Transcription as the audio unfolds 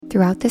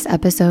Throughout this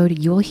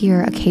episode, you'll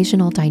hear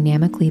occasional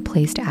dynamically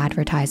placed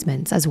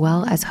advertisements as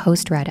well as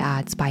host-read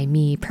ads by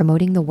me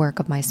promoting the work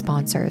of my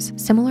sponsors,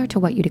 similar to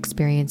what you'd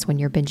experience when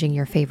you're binging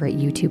your favorite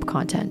YouTube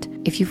content.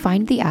 If you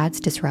find the ads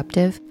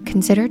disruptive,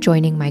 consider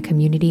joining my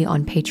community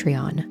on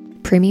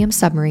Patreon. Premium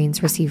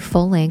Submarines receive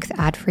full-length,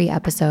 ad-free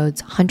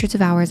episodes, hundreds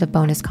of hours of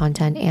bonus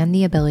content, and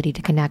the ability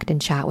to connect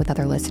and chat with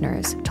other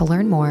listeners. To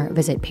learn more,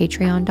 visit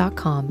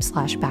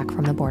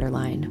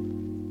patreon.com/backfromtheborderline.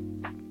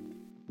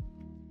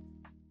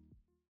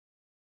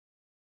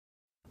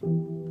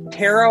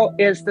 Tarot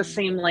is the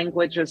same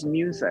language as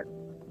music,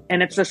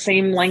 and it's the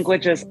same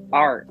language as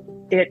art.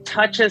 It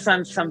touches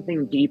on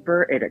something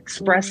deeper. It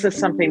expresses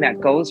something that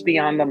goes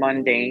beyond the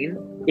mundane.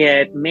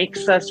 It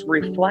makes us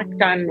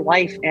reflect on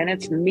life and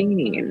its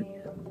meaning.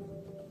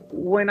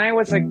 When I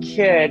was a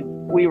kid,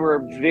 we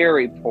were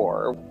very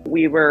poor.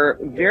 We were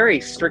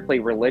very strictly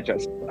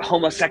religious.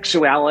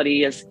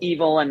 Homosexuality is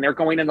evil and they're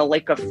going in the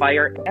lake of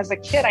fire. As a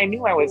kid, I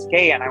knew I was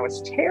gay and I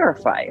was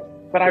terrified.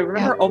 But I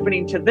remember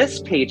opening to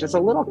this page as a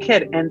little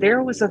kid, and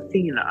there was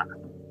Athena.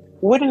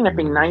 Wouldn't it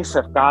be nice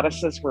if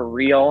goddesses were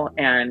real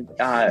and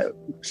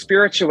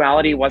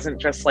spirituality wasn't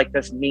just like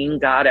this mean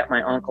god at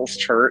my uncle's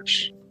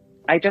church?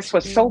 I just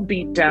was so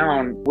beat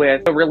down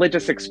with the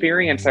religious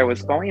experience I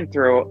was going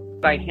through.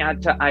 I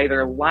had to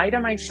either lie to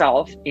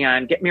myself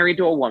and get married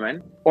to a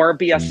woman, or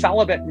be a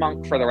celibate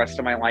monk for the rest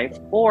of my life,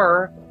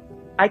 or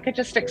I could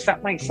just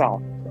accept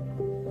myself.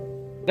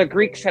 The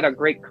Greeks had a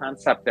great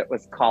concept that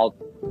was called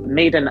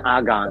maiden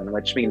agon,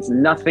 which means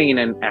nothing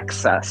in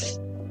excess.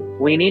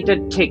 We need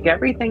to take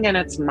everything in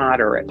its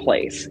moderate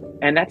place,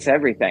 and that's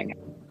everything.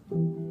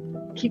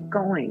 Keep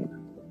going.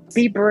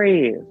 Be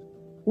brave.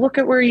 Look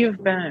at where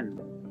you've been.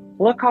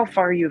 Look how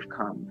far you've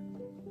come.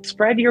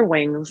 Spread your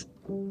wings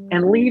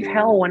and leave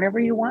hell whenever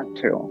you want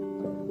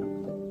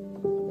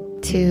to.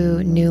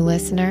 To new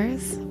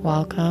listeners,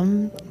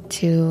 welcome.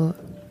 To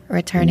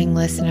returning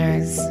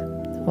listeners,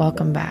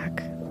 welcome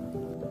back.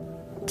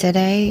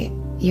 Today,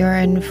 you're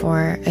in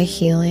for a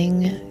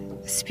healing,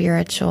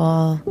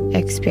 spiritual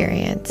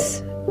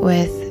experience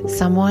with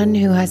someone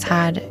who has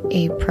had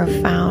a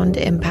profound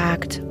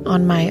impact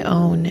on my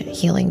own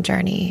healing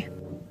journey.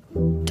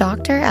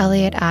 Dr.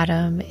 Elliott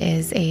Adam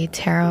is a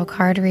tarot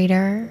card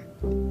reader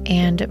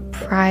and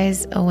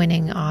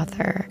prize-winning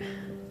author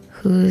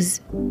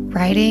whose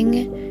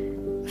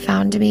writing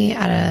found me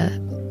at a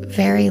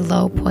very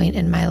low point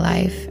in my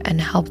life and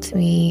helped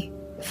me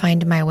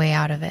find my way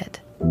out of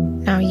it.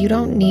 Now, you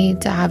don't need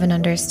to have an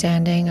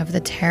understanding of the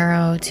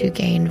tarot to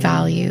gain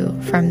value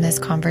from this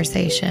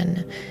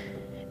conversation.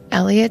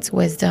 Elliott's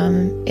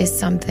wisdom is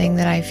something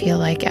that I feel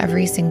like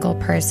every single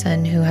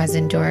person who has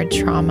endured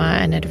trauma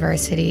and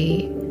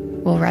adversity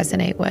will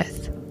resonate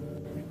with.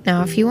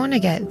 Now, if you want to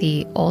get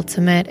the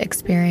ultimate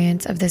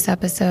experience of this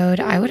episode,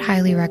 I would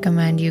highly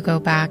recommend you go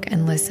back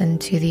and listen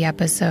to the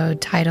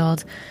episode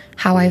titled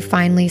How I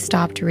Finally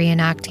Stopped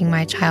Reenacting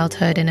My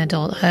Childhood and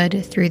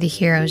Adulthood Through the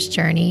Hero's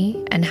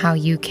Journey, and how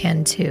you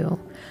can too.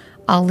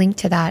 I'll link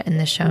to that in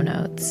the show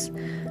notes.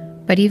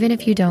 But even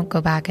if you don't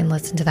go back and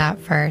listen to that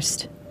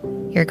first,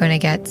 you're going to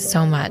get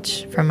so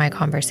much from my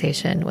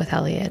conversation with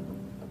Elliott.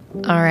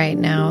 All right,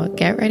 now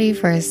get ready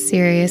for a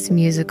serious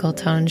musical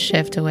tone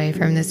shift away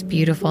from this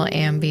beautiful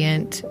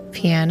ambient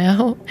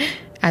piano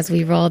as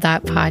we roll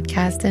that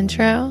podcast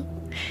intro.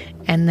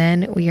 And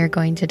then we are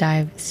going to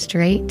dive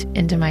straight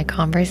into my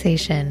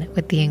conversation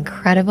with the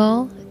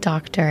incredible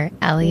Dr.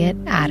 Elliott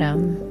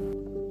Adam.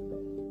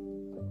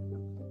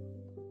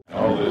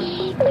 All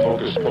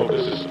this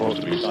focus is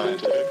supposed to be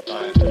scientific.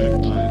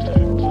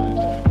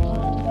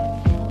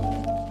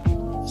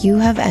 You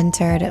have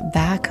entered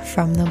Back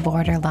from the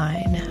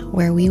Borderline,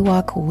 where we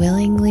walk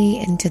willingly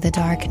into the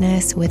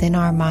darkness within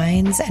our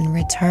minds and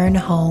return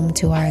home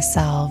to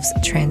ourselves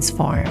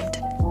transformed.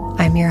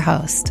 I'm your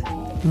host,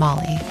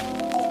 Molly.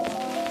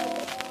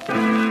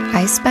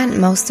 I spent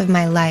most of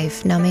my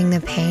life numbing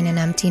the pain and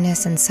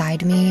emptiness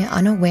inside me,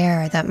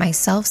 unaware that my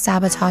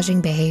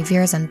self-sabotaging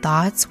behaviors and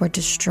thoughts were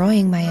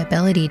destroying my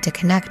ability to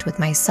connect with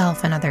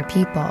myself and other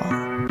people.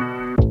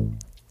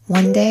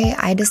 One day,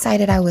 I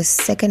decided I was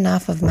sick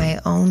enough of my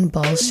own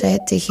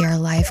bullshit to hear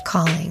life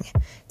calling,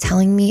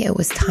 telling me it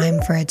was time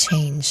for a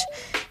change,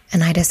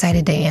 and I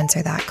decided to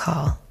answer that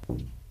call.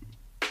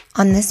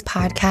 On this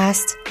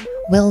podcast,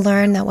 we'll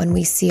learn that when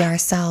we see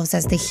ourselves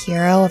as the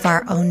hero of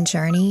our own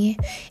journey,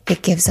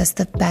 it gives us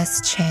the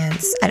best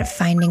chance at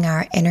finding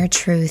our inner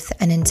truth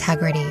and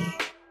integrity.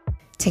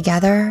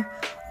 Together,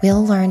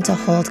 we'll learn to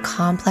hold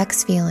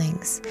complex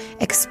feelings,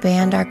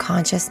 expand our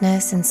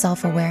consciousness and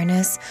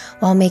self-awareness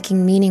while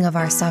making meaning of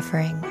our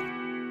suffering.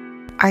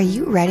 Are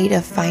you ready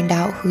to find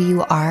out who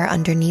you are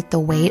underneath the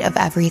weight of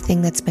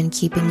everything that's been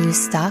keeping you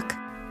stuck?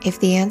 If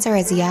the answer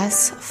is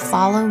yes,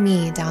 follow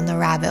me down the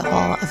rabbit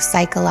hole of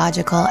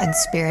psychological and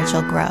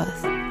spiritual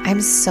growth.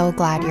 I'm so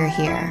glad you're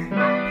here.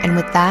 And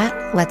with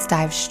that, let's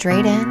dive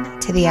straight in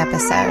to the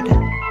episode.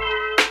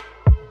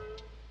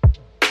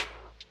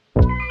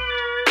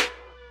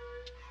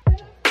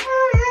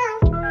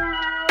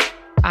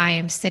 I I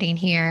am sitting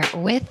here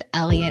with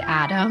Elliott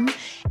Adam.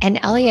 And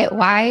Elliott,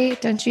 why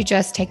don't you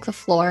just take the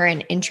floor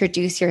and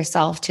introduce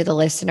yourself to the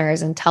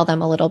listeners and tell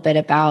them a little bit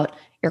about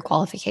your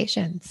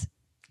qualifications?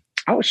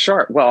 Oh,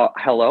 sure. Well,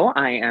 hello.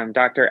 I am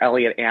Dr.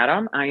 Elliott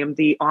Adam. I am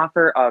the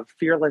author of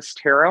Fearless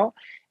Tarot,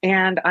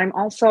 and I'm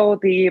also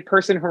the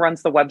person who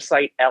runs the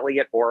website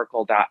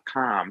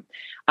elliotoracle.com.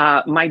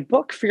 My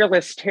book,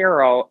 Fearless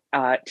Tarot,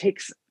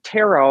 takes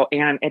tarot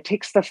and it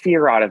takes the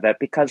fear out of it,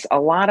 because a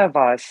lot of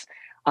us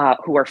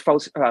who are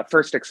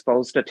first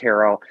exposed to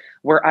tarot,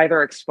 we're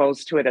either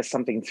exposed to it as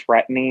something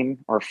threatening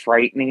or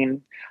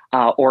frightening,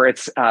 or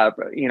it's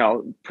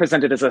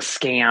presented as a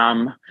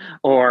scam,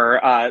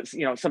 or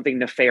something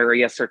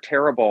nefarious or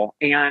terrible.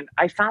 And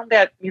I found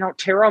that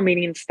tarot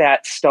meetings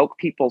that stoke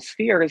people's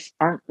fears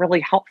aren't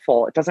really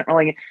helpful. It doesn't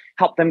really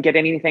help them get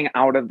anything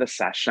out of the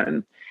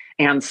session.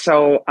 And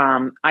so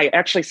I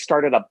actually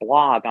started a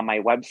blog on my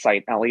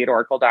website,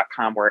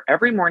 elliotoracle.com, where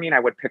every morning I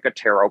would pick a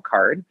tarot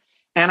card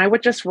and I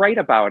would just write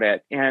about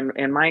it and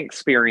my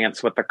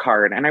experience with the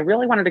card. And I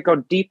really wanted to go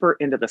deeper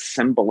into the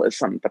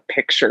symbolism, the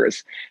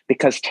pictures,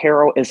 because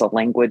tarot is a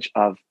language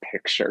of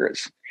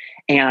pictures.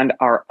 And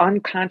our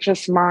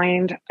unconscious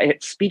mind,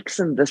 it speaks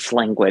in this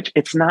language.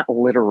 It's not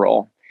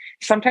literal.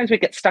 Sometimes we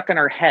get stuck in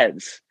our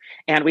heads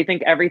and we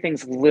think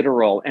everything's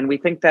literal, and we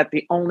think that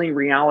the only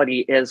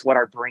reality is what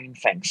our brain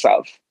thinks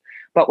of.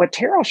 But what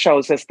tarot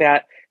shows us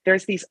that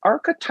there's these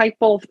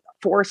archetypal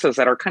forces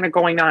that are kind of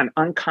going on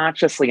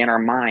unconsciously in our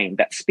mind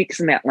that speaks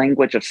in that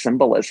language of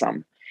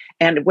symbolism.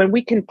 And when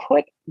we can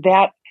put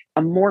that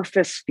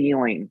amorphous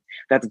feeling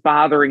that's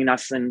bothering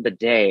us in the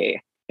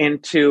day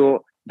into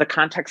the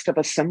context of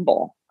a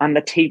symbol on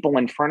the table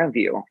in front of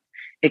you,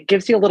 it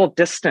gives you a little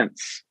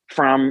distance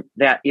from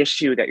that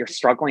issue that you're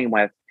struggling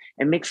with.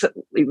 It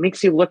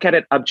makes you look at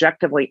it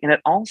objectively, and it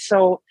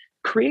also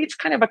creates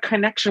kind of a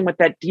connection with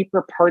that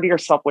deeper part of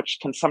yourself, which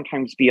can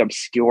sometimes be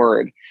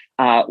obscured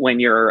when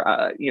you're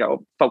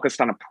focused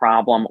on a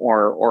problem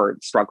or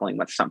struggling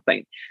with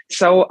something.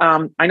 So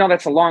I know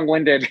that's a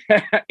long-winded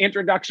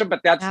introduction,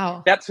 but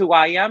that's who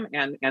I am,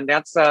 and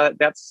that's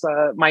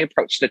my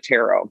approach to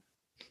tarot.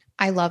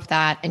 I love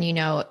that. And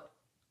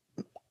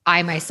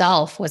I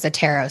myself was a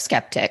tarot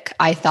skeptic.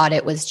 I thought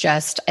it was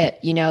just,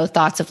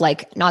 thoughts of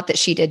like, not that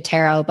she did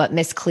tarot, but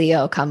Miss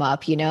Cleo come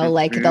up,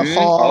 like the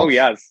whole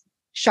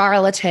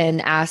charlatan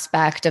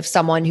aspect of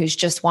someone who's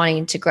just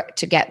wanting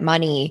to get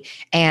money.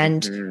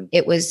 And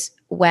it was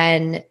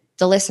when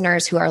the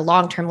listeners who are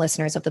long-term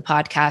listeners of the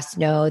podcast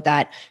know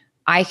that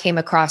I came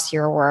across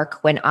your work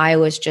when I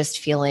was just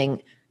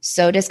feeling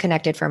so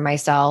disconnected from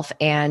myself.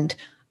 And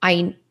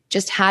I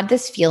just had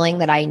this feeling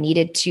that I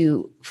needed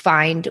to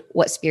find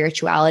what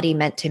spirituality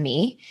meant to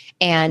me.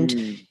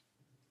 And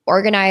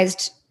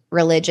organized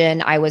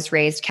religion, I was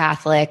raised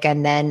Catholic,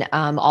 and then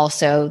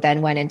also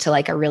then went into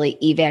like a really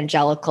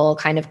evangelical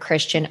kind of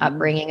Christian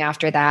upbringing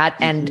after that.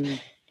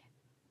 And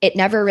it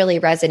never really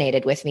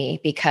resonated with me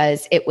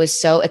because it was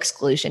so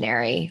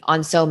exclusionary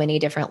on so many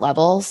different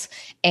levels.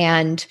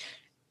 And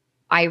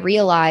I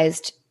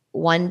realized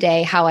one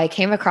day how I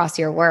came across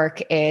your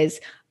work is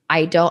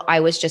I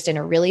was just in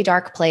a really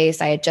dark place.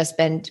 I had just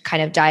been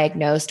kind of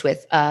diagnosed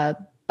with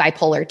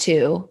bipolar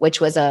 2, which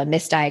was a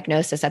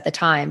misdiagnosis at the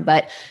time.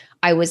 But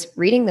I was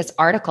reading this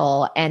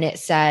article and it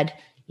said,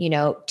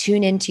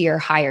 tune into your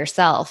higher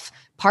self.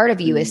 Part of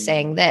you is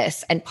saying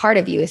this and part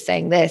of you is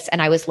saying this.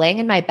 And I was laying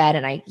in my bed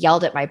and I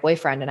yelled at my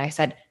boyfriend and I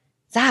said,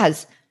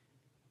 Zaz,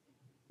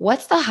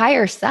 what's the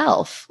higher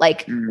self?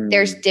 Like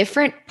there's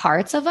different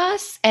parts of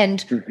us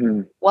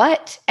and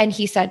what? And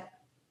he said,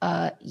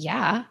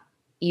 yeah.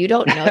 You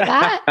don't know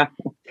that?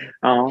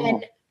 Oh.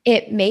 And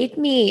it made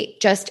me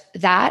just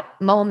that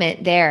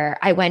moment there.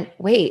 I went,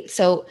 wait,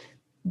 so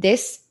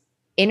this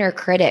inner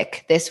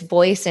critic, this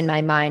voice in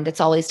my mind,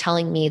 it's always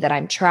telling me that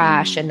I'm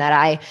trash and that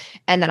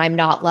I'm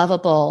not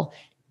lovable.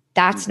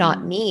 That's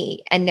not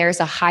me. And there's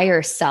a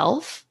higher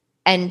self.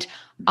 And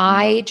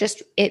I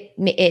just,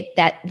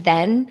 that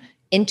then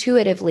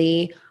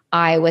intuitively,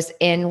 I was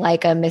in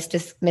like a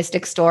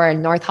mystic store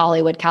in North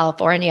Hollywood,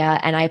 California,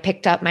 and I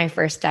picked up my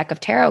first deck of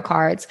tarot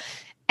cards.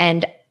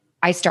 And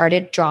I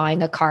started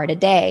drawing a card a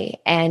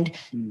day. And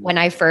when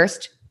I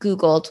first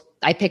Googled,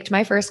 I picked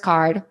my first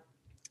card.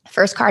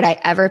 First card I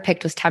ever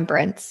picked was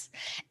Temperance.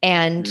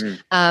 And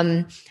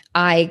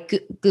I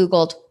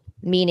Googled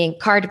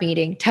card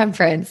meaning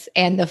temperance.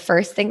 And the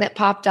first thing that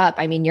popped up,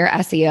 your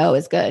SEO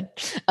is good.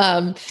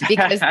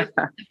 Because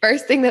the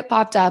first thing that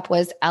popped up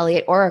was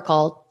Elliott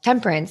Oracle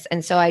Temperance.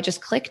 And so I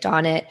just clicked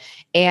on it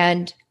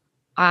and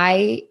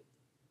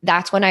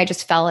that's when I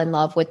just fell in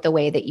love with the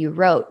way that you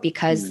wrote,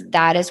 because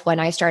that is when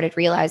I started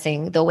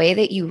realizing the way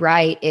that you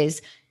write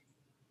is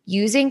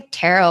using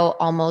tarot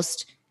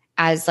almost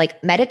as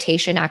like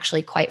meditation.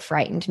 Actually quite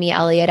frightened me,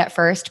 Elliott, at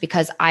first,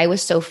 because I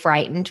was so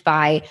frightened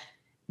by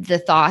the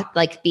thought,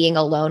 like being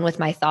alone with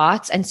my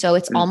thoughts. And so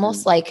it's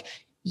almost like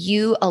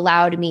you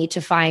allowed me to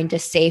find a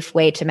safe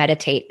way to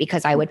meditate,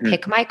 because I would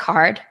pick my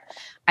card,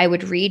 I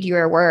would read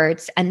your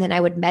words, and then I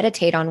would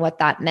meditate on what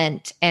that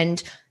meant.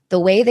 And the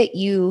way that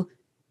you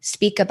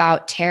speak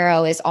about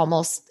tarot is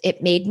almost,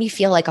 it made me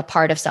feel like a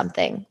part of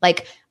something.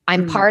 Like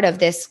I'm part of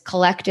this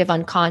collective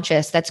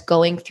unconscious that's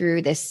going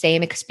through this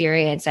same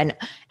experience, and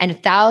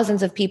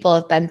thousands of people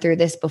have been through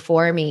this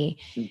before me.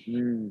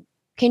 Mm-hmm.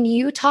 Can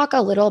you talk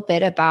a little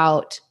bit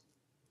about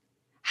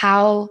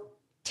how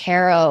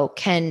tarot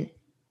can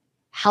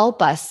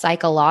help us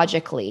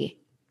psychologically?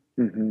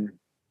 Mm-hmm.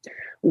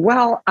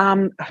 Well,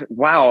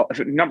 wow.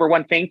 Number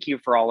one, thank you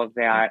for all of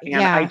that. And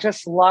I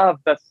just love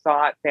the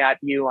thought that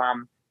you,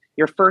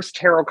 your first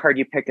tarot card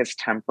you pick is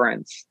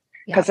Temperance,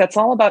 because that's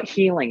all about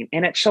healing,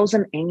 and it shows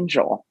an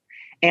angel.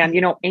 And,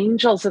 you know,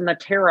 angels in the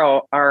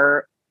tarot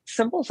are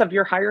symbols of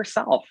your higher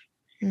self.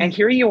 And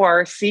here you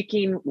are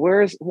seeking,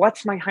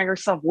 what's my higher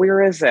self?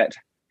 Where is it?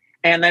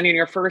 And then in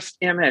your first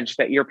image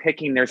that you're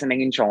picking, there's an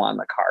angel on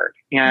the card.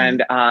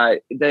 And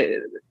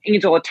the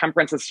Angel of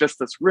Temperance is just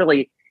this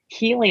really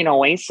healing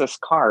oasis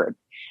card.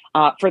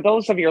 For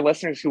those of your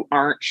listeners who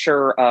aren't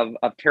sure of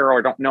tarot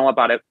or don't know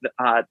about it,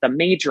 the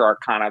major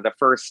arcana, the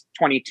first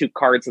 22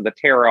 cards of the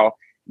tarot,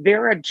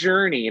 they're a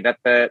journey that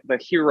the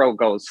hero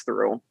goes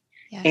through.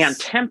 Yes. And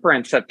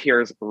Temperance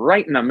appears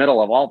right in the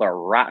middle of all the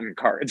rotten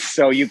cards.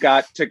 So you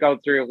got to go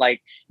through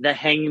like the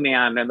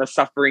Hangman and the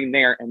suffering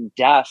there, and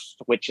Death,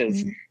 which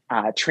is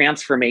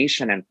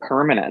transformation and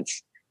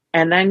permanence.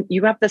 And then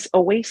you have this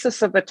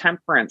Oasis of the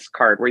Temperance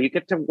card where you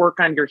get to work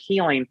on your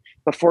healing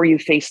before you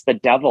face the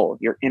devil,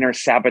 your inner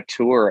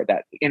saboteur,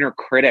 that inner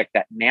critic,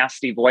 that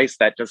nasty voice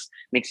that just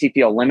makes you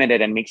feel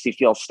limited and makes you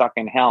feel stuck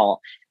in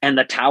hell. And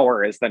the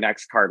Tower is the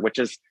next card, which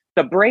is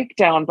the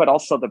breakdown, but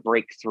also the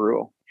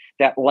breakthrough.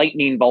 That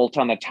lightning bolt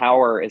on the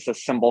Tower is a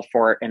symbol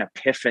for an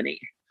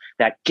epiphany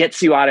that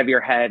gets you out of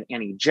your head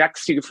and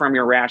ejects you from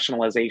your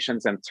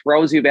rationalizations and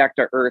throws you back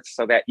to earth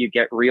so that you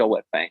get real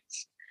with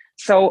things.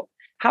 So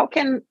how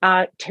can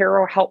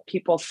tarot help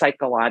people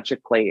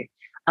psychologically?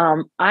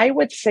 I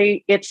would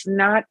say it's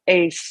not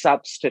a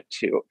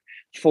substitute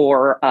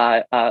for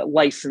a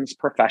licensed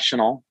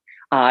professional.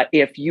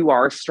 If you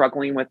are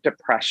struggling with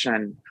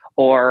depression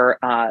or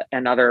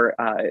another,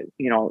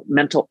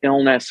 mental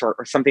illness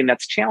or something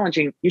that's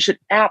challenging, you should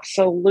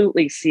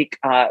absolutely seek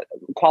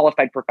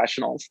qualified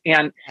professionals.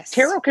 And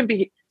tarot can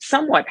be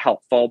somewhat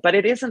helpful, but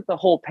it isn't the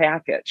whole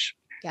package.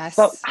 Yes.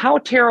 But how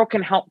tarot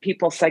can help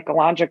people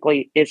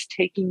psychologically is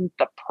taking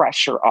the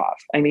pressure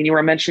off. I mean, you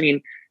were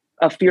mentioning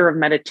a fear of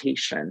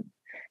meditation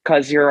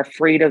because you're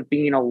afraid of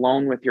being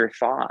alone with your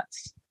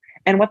thoughts.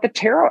 And what the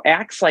tarot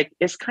acts like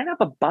is kind of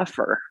a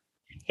buffer.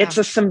 It's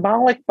a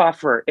symbolic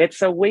buffer.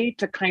 It's a way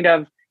to kind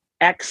of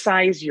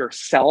excise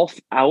yourself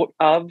out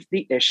of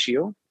the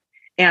issue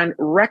and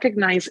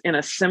recognize in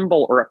a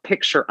symbol or a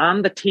picture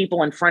on the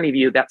table in front of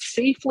you that's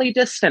safely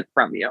distant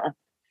from you.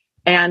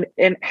 And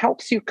it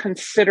helps you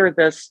consider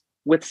this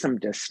with some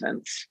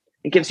distance.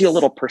 It gives you a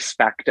little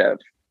perspective.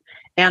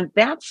 And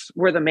that's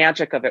where the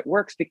magic of it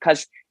works,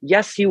 because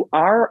yes, you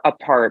are a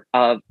part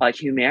of a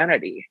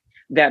humanity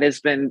that has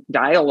been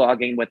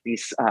dialoguing with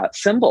these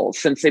symbols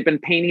since they've been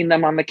painting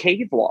them on the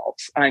cave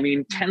walls. I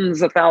mean,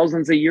 tens of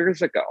thousands of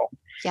years ago.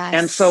 Yes.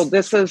 And so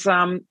this is,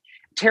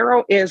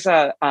 tarot is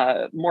a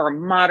more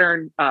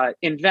modern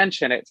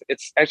invention.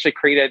 It's actually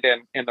created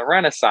in the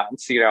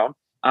Renaissance,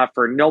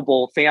 for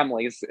noble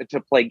families to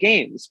play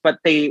games, but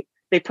they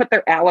put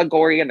their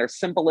allegory and their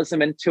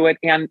symbolism into it.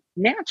 And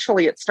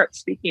naturally it starts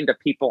speaking to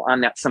people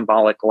on that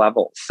symbolic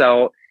level.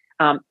 So,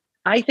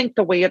 I think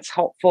the way it's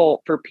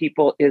helpful for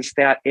people is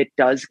that it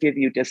does give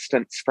you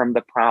distance from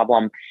the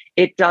problem.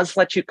 It does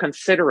let you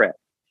consider it.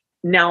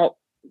 Now,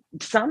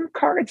 some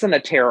cards in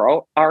the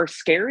tarot are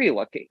scary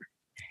looking.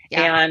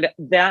 Yeah. And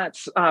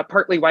that's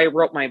partly why I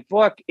wrote my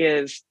book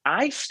is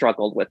I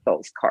struggled with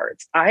those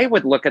cards. I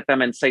would look at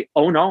them and say,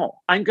 oh no,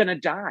 I'm going to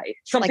die.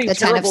 Something like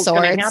the terrible is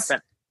going to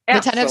happen. The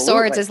Ten of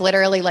Swords is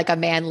literally like a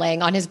man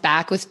laying on his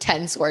back with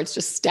 10 swords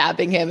just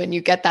stabbing him. And you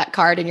get that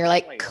card and you're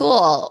like,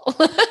 cool.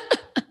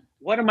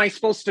 What am I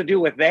supposed to do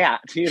with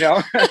that?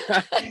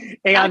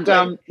 And,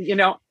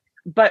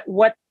 but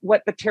what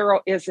the tarot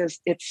is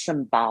it's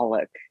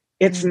symbolic.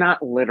 It's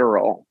not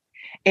literal.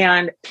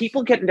 And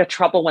people get into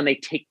trouble when they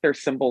take their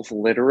symbols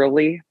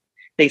literally.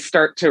 They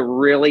start to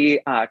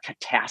really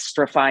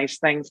catastrophize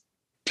things.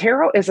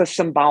 Tarot is a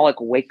symbolic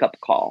wake-up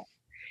call.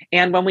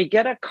 And when we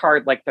get a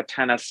card like the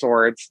Ten of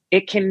Swords,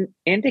 it can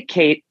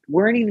indicate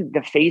we're needing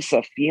to face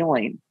a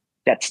feeling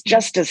that's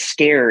just as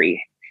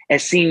scary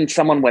as seeing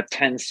someone with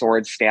 10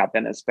 swords stabbed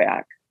in his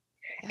back.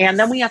 Yes. And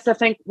then we have to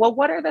think, well,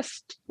 what are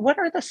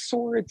the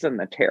swords in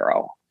the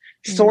tarot?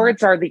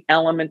 Swords are the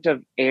element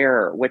of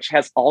air, which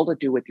has all to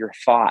do with your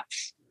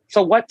thoughts.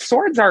 So what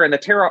swords are in the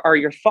tarot are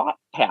your thought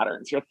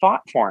patterns, your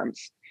thought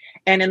forms.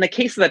 And in the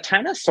case of the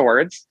Ten of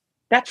Swords,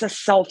 that's a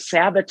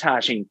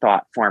self-sabotaging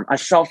thought form, a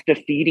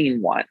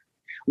self-defeating one,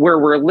 where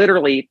we're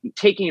literally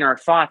taking our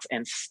thoughts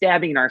and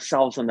stabbing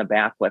ourselves in the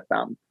back with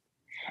them.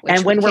 Which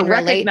and when we can we're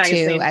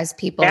recognizing to as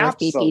people with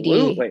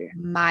BPD,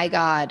 my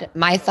God,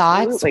 my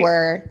thoughts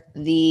were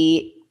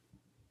a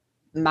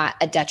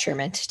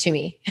detriment to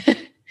me.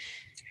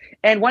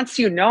 And once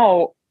you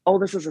know, oh,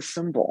 this is a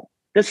symbol.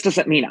 This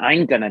doesn't mean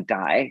I'm going to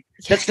die.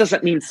 This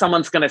doesn't mean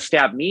someone's going to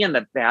stab me in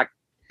the back.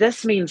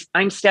 This means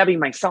I'm stabbing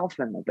myself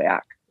in the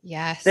back.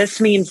 Yes.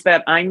 This means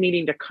that I'm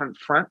needing to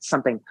confront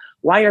something.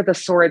 Why are the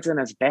swords in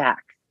his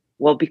back?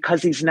 Well,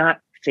 because he's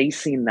not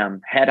facing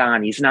them head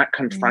on. He's not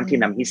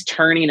confronting them. He's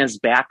turning his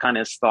back on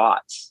his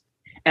thoughts.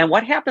 And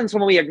what happens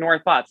when we ignore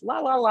thoughts? La,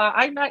 la, la,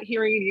 I'm not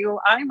hearing you.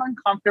 I'm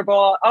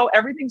uncomfortable. Oh,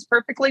 everything's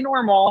perfectly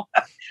normal.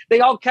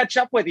 They all catch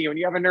up with you and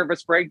you have a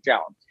nervous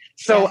breakdown.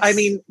 So, I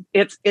mean,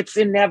 it's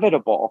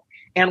inevitable.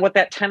 And what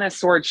that 10 of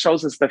swords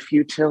shows is the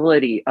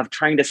futility of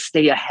trying to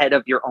stay ahead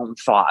of your own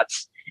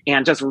thoughts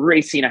and just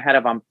racing ahead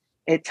of them.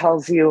 It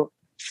tells you,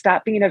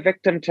 stop being a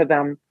victim to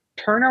them,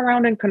 turn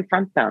around and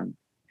confront them.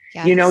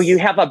 Yes. You know, you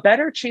have a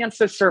better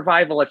chance of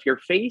survival if you're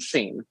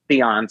facing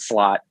the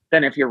onslaught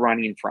than if you're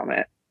running from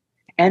it.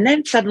 And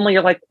then suddenly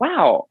you're like,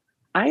 wow,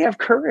 I have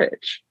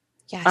courage.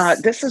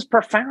 Yes. This is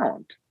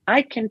profound.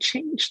 I can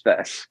change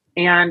this.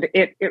 And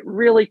it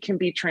really can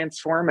be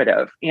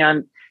transformative.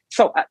 And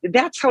so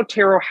that's how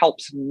tarot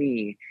helps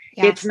me.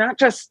 Yeah. It's not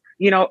just,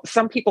 you know,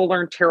 some people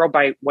learn tarot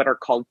by what are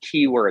called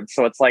keywords.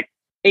 So it's like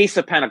Ace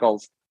of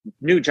Pentacles,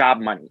 new job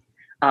money,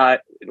 the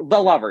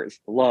Lovers,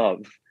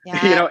 love,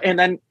 you know, and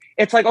then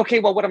it's like, okay,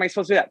 well, what am I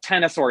supposed to do? That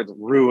 10 of Swords,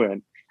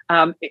 ruin.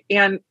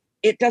 And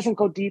it doesn't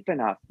go deep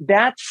enough.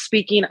 That's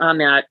speaking on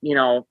that, you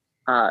know,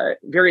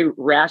 very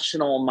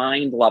rational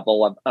mind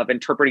level of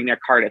interpreting a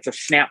card. It's a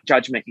snap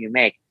judgment you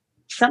make.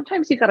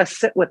 Sometimes you got to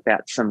sit with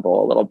that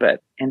symbol a little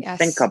bit and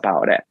think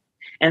about it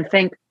and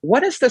think,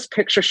 what is this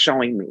picture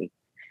showing me?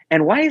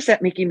 And why is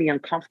that making me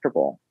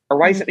uncomfortable? Or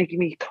why is it making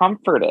me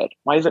comforted?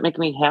 Why is it making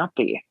me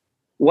happy?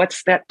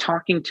 What's that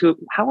talking to?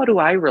 How do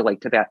I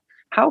relate to that?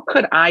 How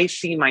could I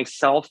see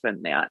myself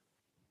in that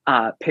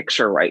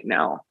picture right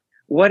now?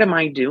 What am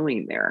I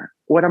doing there?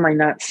 What am I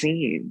not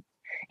seeing?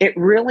 It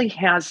really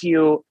has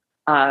you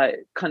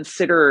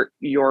consider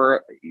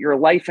your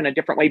life in a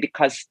different way,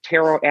 because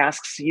tarot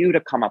asks you to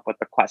come up with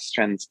the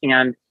questions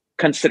and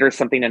consider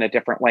something in a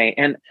different way.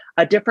 And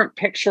a different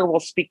picture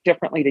will speak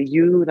differently to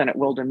you than it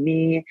will to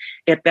me.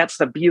 If that's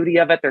the beauty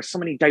of it, there's so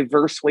many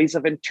diverse ways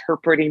of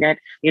interpreting it.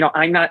 You know,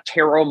 I'm not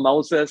Tarot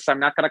Moses. I'm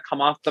not going to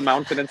come off the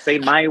mountain and say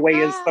my way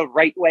is the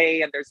right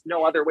way and there's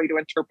no other way to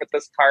interpret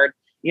this card.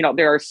 You know,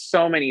 there are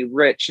so many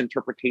rich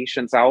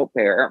interpretations out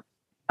there.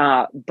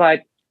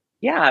 But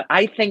yeah,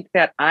 I think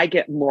that I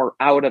get more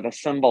out of a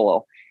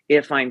symbol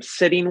if I'm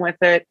sitting with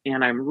it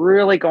and I'm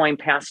really going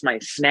past my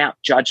snap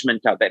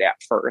judgment of it at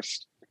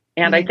first.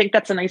 And I think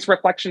that's a nice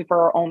reflection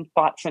for our own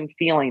thoughts and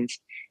feelings,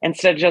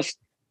 instead of just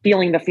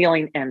feeling the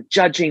feeling and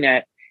judging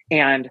it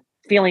and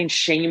feeling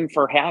shame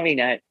for having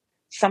it.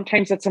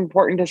 Sometimes it's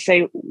important to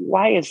say,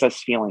 why is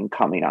this feeling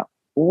coming up?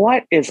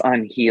 What is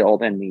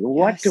unhealed in me?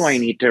 What do I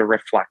need to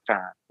reflect on?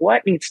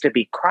 What needs to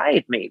be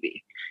cried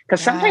maybe?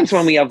 Because sometimes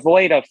when we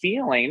avoid a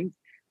feeling,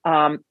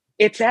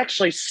 it's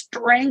actually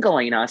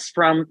strangling us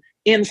from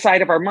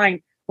inside of our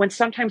mind. When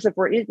sometimes if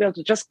we're able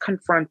to just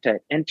confront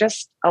it and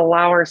just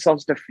allow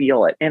ourselves to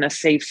feel it in a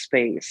safe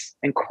space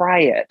and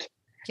cry it,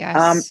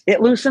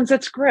 it loosens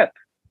its grip.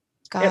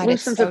 God, it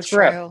loosens its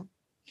grip.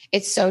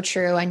 It's so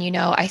true. And, you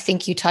know, I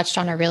think you touched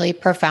on a really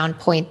profound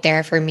point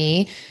there for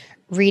me,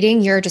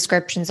 reading your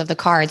descriptions of the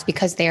cards,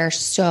 because they are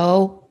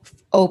so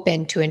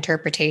open to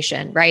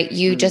interpretation, right?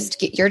 You just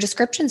get, your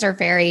descriptions are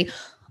very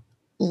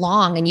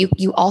long, and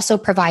you also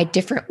provide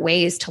different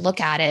ways to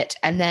look at it.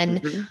 And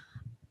then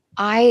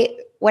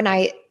when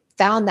I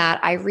found that,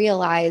 I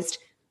realized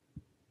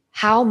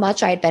how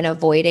much I'd been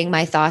avoiding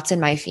my thoughts and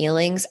my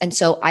feelings. And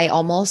so I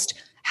almost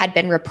had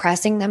been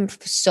repressing them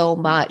so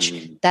much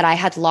that I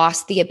had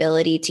lost the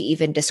ability to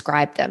even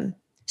describe them.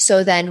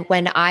 So then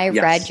when I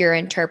read your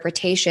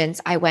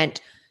interpretations, I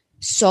went,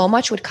 so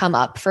much would come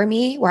up for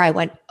me where I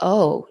went,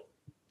 oh,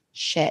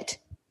 shit.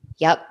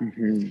 Yep.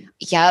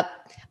 Yep.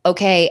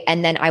 Okay.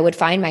 And then I would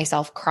find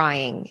myself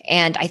crying.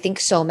 And I think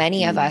so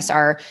many of us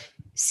are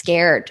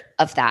scared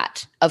of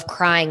that, of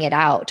crying it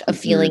out, of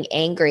feeling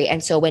angry.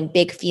 And so when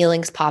big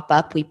feelings pop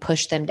up, we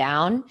push them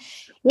down.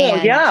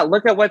 Well,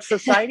 look at what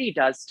society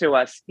does to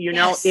us. You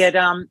know,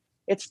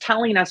 it's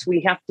telling us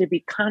we have to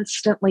be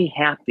constantly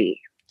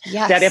happy.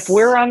 That if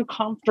we're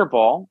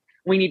uncomfortable,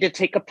 we need to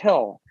take a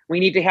pill. We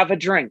need to have a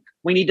drink.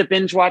 We need to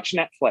binge watch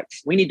Netflix.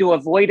 We need to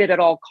avoid it at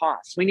all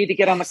costs. We need to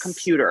get on the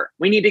computer.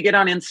 We need to get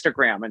on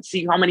Instagram and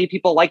see how many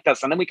people liked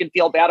us. And then we can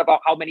feel bad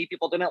about how many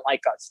people didn't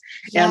like us.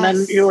 And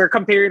then we're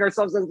comparing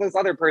ourselves with this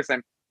other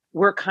person.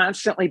 We're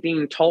constantly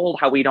being told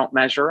how we don't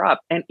measure up.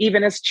 And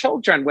even as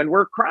children, when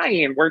we're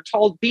crying, we're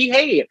told,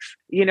 behave.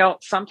 You know,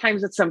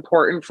 sometimes it's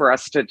important for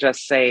us to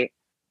just say,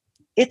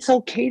 it's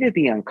okay to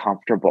be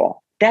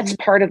uncomfortable. That's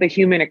part of the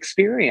human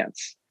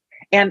experience.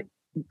 And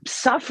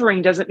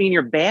suffering doesn't mean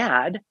you're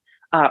bad,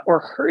 or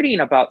hurting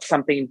about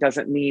something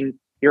doesn't mean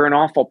you're an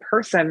awful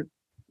person.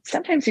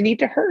 Sometimes you need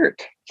to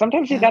hurt.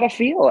 Sometimes you got to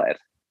feel it,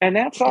 and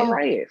that's all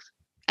right.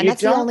 And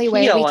that's the only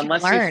way we can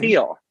unless learn. You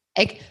feel.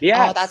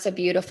 Oh, that's a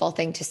beautiful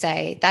thing to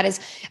say. That is,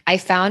 I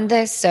found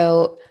this.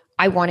 So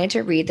I wanted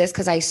to read this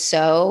because I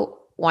so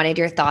wanted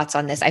your thoughts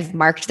on this. I've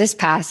marked this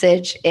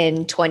passage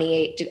in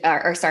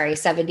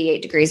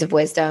 78 Degrees of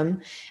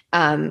Wisdom,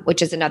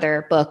 which is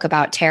another book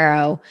about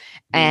tarot.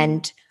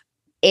 And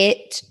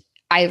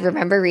I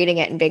remember reading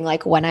it and being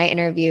like, when I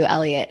interview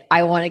Elliot,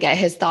 I want to get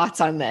his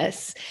thoughts on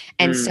this.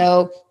 And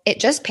so it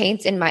just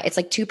paints it's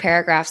like 2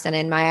 paragraphs. And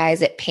in my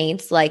eyes, it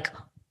paints like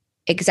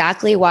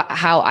exactly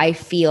how I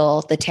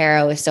feel the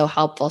tarot is so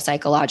helpful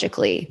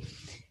psychologically.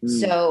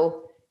 So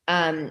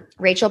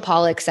Rachel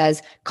Pollack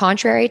says,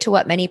 contrary to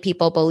what many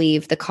people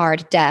believe, the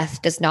card death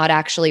does not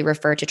actually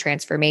refer to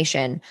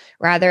transformation.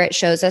 Rather, it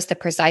shows us the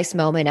precise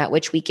moment at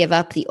which we give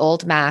up the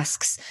old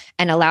masks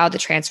and allow the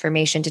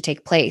transformation to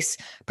take place.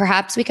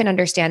 Perhaps we can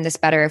understand this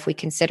better if we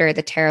consider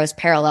the tarot's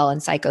parallel in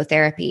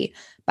psychotherapy.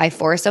 By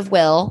force of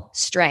will,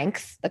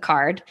 strength, the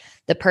card,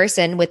 the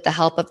person, with the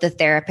help of the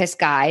therapist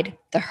guide,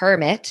 the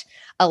hermit,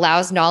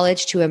 allows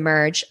knowledge to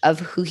emerge of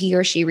who he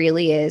or she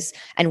really is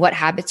and what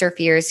habits or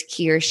fears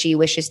he or she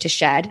wishes to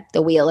shed,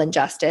 the wheel and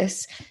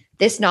justice.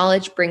 This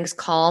knowledge brings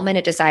calm and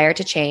a desire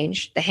to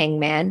change, the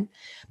hangman,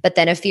 but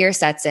then a fear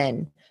sets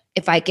in.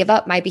 If I give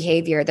up my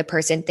behavior, the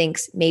person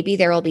thinks maybe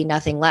there will be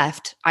nothing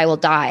left. I will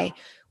die.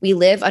 We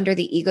live under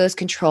the ego's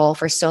control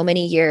for so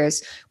many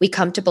years, we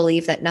come to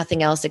believe that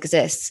nothing else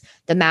exists.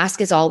 The mask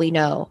is all we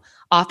know.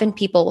 Often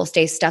people will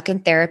stay stuck in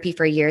therapy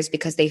for years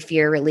because they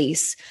fear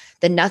release.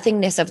 The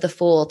nothingness of the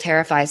fool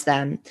terrifies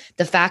them.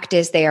 The fact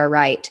is they are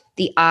right.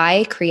 The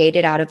I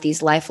created out of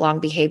these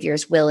lifelong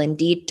behaviors will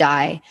indeed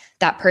die.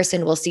 That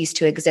person will cease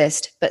to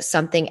exist, but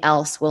something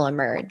else will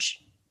emerge.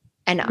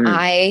 And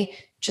I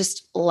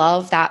just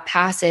love that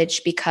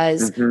passage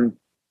because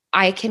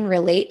I can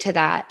relate to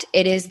that.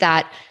 It is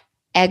that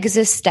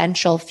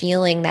existential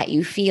feeling that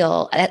you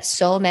feel that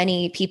so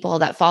many people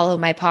that follow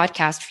my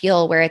podcast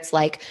feel, where it's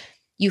like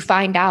you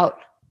find out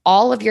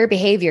all of your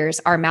behaviors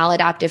are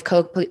maladaptive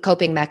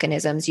coping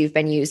mechanisms you've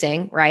been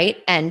using, right?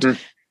 And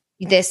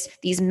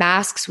these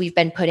masks we've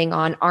been putting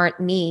on aren't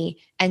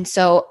me. And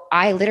so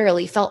I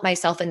literally felt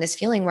myself in this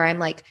feeling where I'm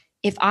like,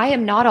 if I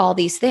am not all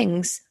these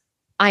things,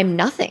 I'm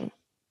nothing.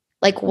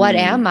 Like, what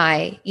am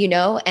I,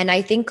 And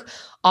I think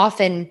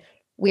often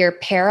we're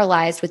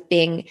paralyzed with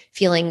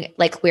feeling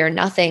like we're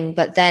nothing.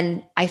 But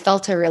then I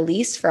felt a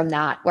release from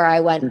that where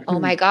I went, oh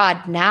my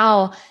God,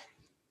 now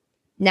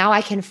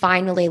I can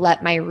finally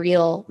let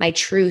my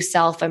true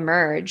self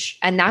emerge.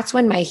 And that's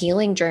when my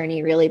healing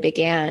journey really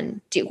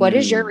began. What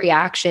is your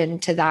reaction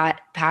to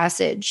that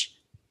passage?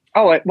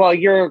 Oh, well,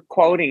 you're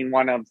quoting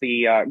one of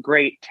the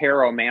great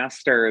tarot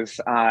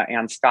masters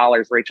and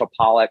scholars, Rachel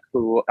Pollack,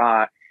 who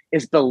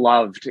is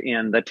beloved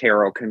in the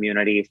tarot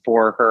community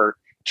for her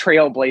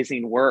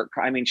trailblazing work.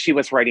 I mean, she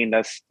was writing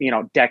this,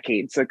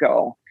 decades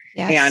ago.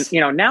 Yes.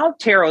 And, now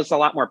tarot is a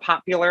lot more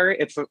popular.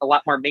 It's a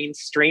lot more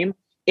mainstream.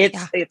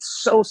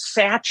 It's so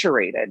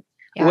saturated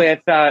with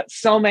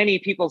so many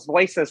people's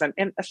voices,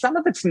 and some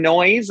of it's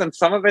noise and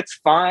some of it's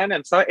fun,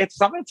 and some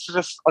of it's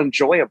just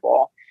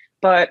enjoyable.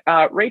 But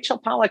Rachel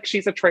Pollack,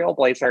 she's a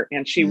trailblazer,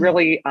 and she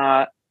really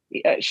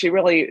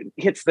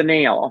hits the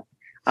nail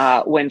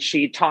when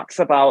she talks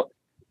about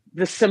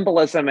the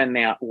symbolism in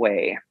that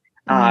way.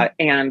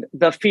 And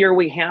the fear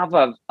we have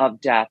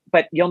of death.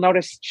 But you'll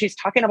notice she's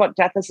talking about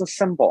death as a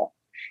symbol.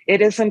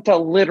 It isn't a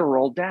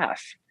literal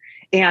death.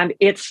 And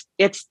it's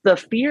the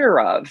fear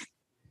of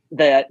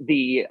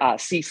the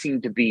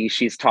ceasing to be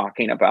she's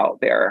talking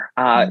about there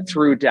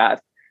through death,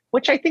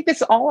 which I think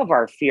is all of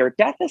our fear.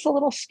 Death is a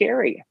little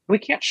scary. We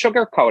can't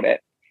sugarcoat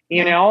it.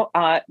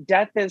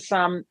 Death is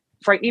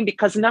frightening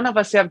because none of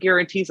us have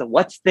guarantees of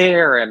what's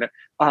there and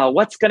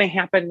what's going to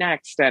happen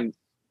next.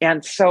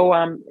 And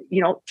so,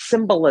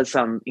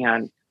 symbolism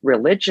and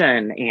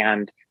religion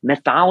and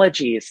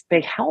mythologies,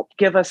 they help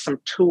give us some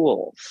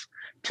tools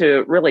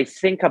to really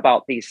think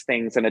about these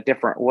things in a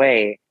different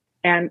way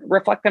and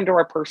reflect them to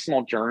our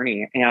personal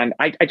journey. And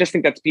I just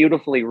think that's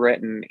beautifully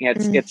written.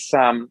 It's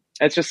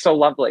just so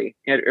lovely.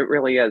 It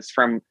really is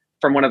from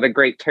one of the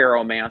great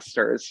tarot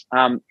masters.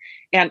 And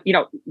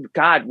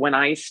God, when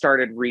I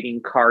started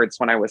reading cards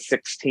when I was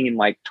 16,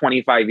 like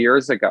 25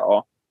 years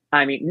ago,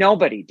 I mean,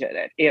 nobody did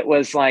it. It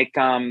was like,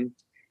 a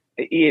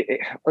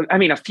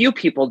few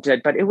people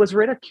did, but it was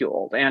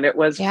ridiculed, and it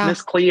was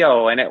Miss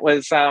Cleo, and it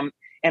was,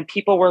 and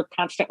people were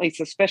constantly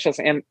suspicious.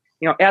 And,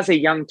 as a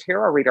young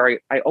tarot reader,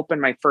 I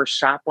opened my first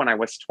shop when I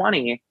was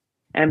 20,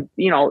 and,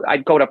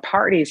 I'd go to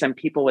parties and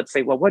people would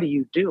say, well, what do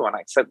you do? And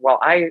I said, well,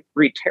 I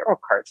read tarot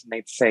cards. And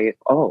they'd say,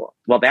 oh,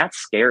 well, that's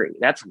scary.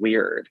 That's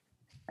weird.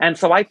 And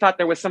so I thought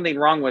there was something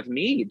wrong with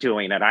me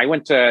doing it. I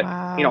went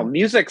to,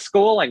 music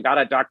school and got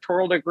a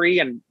doctoral degree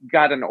and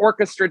got an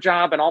orchestra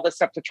job and all this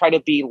stuff to try to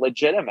be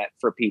legitimate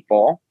for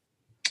people.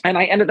 And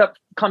I ended up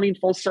coming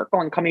full circle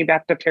and coming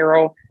back to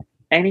tarot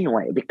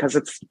anyway, because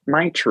it's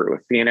my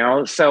truth,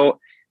 So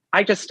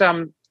I just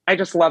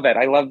love it.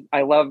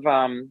 I love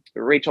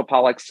Rachel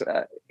Pollack's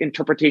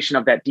interpretation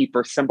of that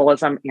deeper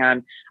symbolism.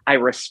 And I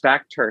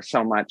respect her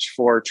so much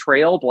for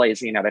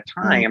trailblazing at a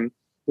time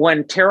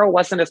when tarot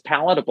wasn't as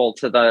palatable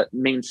to the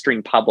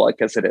mainstream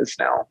public as it is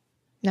now.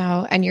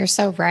 No, and you're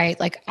so right.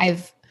 Like,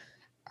 I've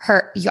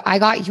I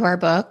got your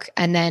book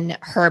and then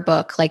her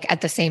book like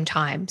at the same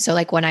time. So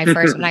like when I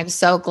first, and I'm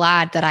so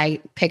glad that I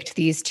picked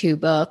these two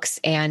books,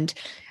 and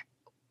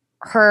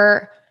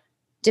her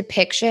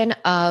depiction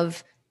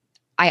of,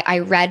 I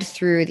read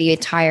through the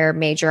entire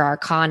Major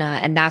Arcana,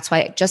 and that's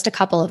why just a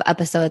couple of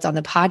episodes on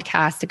the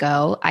podcast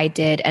ago, I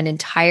did an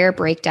entire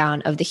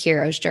breakdown of the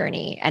hero's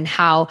journey and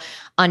how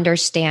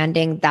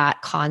understanding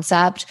that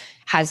concept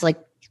has like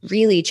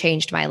really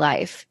changed my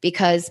life,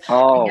 because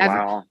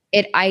Wow.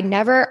 I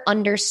never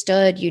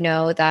understood,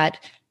 that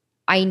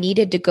I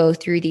needed to go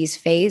through these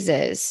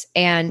phases,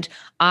 and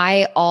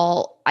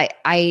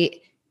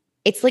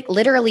it's like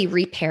literally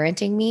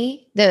reparenting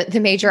me. The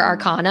Major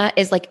Arcana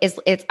is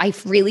I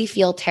really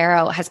feel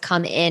tarot has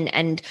come in,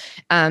 and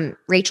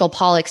Rachel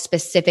Pollack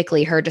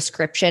specifically, her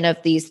description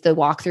of the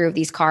walkthrough of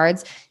these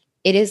cards,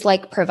 it is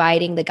like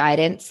providing the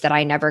guidance that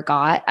I never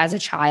got as a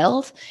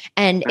child.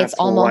 And That's it's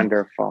almost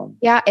wonderful.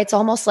 Yeah, it's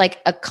almost like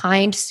a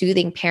kind,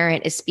 soothing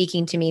parent is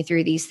speaking to me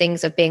through these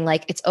things of being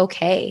like, it's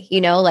okay,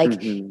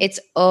 it's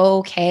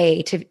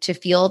okay to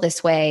feel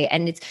this way.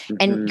 And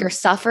and your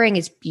suffering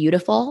is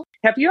beautiful.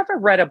 Have you ever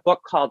read a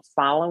book called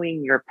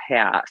Following Your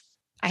Path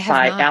I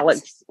have by not.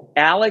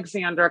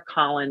 Alexandra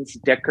Collins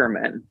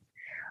Dickerman?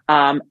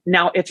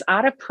 Now it's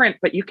out of print,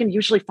 but you can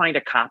usually find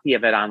a copy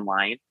of it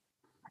online.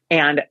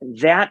 And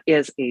that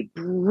is a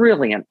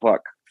brilliant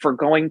book for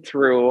going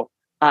through.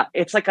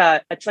 It's like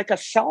a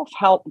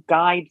self-help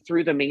guide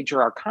through the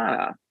Major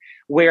Arcana,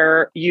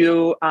 where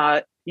you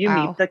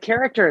meet the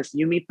characters,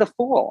 you meet the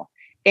Fool,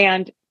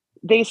 and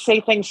they say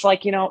things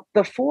like,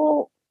 the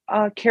Fool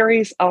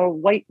carries a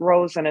white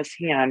rose in his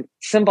hand,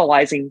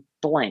 symbolizing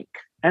blank,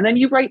 and then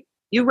you write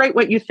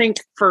what you think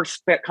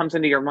first that comes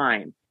into your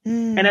mind.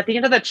 And at the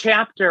end of the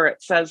chapter,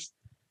 it says,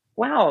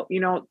 wow,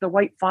 the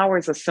white flower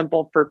is a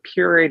symbol for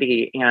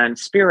purity and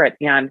spirit.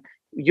 And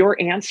your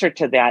answer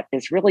to that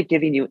is really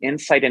giving you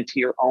insight into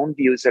your own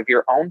views of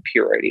your own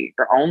purity,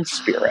 your own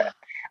spirit.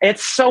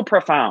 It's so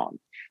profound.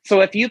 So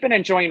if you've been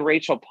enjoying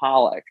Rachel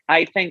Pollack,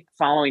 I think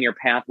Following Your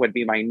Path would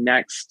be my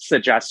next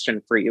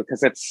suggestion for you,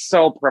 because it's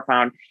so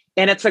profound.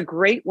 And it's a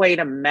great way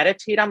to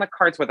meditate on the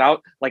cards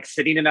without like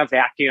sitting in a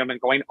vacuum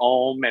and going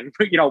om and,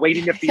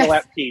 waiting to feel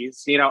at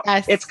peace.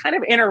 Yes. It's kind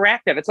of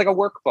interactive. It's like a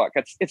workbook.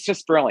 It's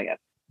just brilliant.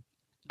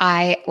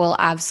 I will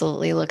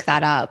absolutely look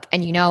that up.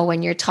 And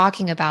when you're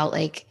talking about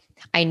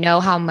I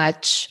know how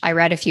much I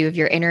read a few of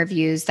your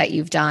interviews that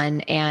you've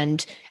done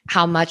and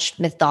how much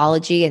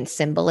mythology and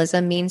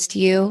symbolism means to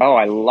you. Oh,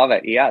 I love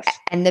it. Yes.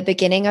 And the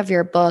beginning of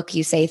your book,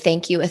 you say,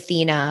 thank you,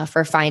 Athena,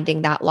 for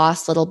finding that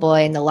lost little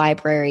boy in the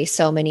library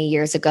so many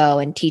years ago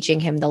and teaching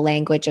him the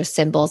language of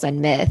symbols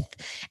and myth.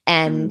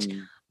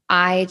 And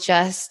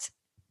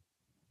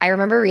I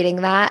remember reading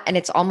that, and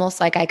it's almost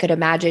like I could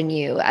imagine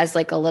you as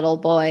like a little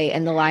boy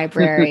in the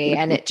library,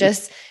 and it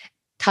just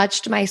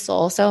touched my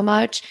soul so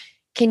much.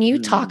 Can you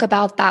talk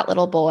about that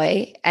little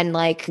boy and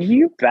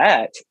You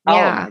bet.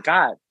 Yeah. Oh my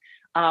God.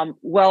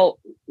 Well,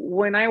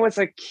 when I was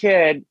a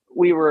kid,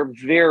 we were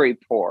very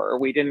poor.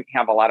 We didn't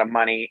have a lot of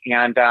money.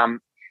 And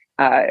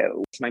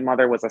my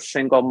mother was a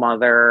single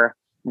mother.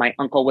 My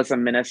uncle was a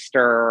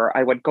minister.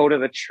 I would go to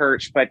the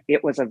church, but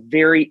it was a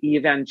very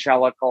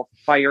evangelical,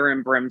 fire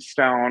and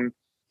brimstone.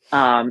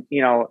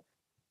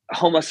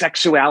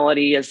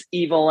 Homosexuality is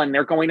evil and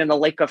they're going in the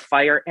lake of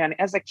fire. And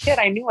as a kid,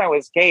 I knew I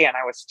was gay, and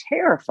I was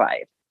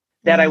terrified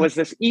that I was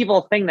this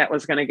evil thing that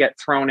was going to get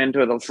thrown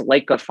into this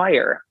lake of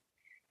fire.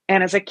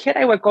 And as a kid,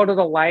 I would go to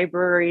the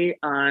library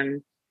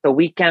on the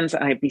weekends,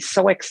 and I'd be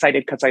so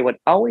excited because I would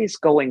always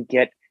go and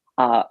get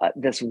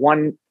this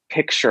one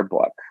picture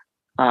book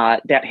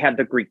that had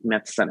the Greek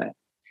myths in it.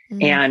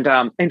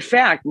 And in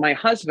fact, my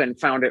husband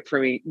found it for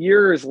me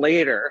years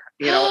later.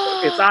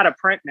 It's out of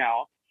print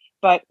now.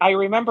 But I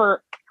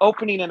remember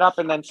opening it up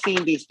and then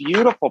seeing these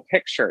beautiful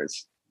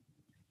pictures,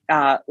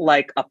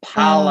 like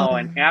Apollo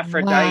and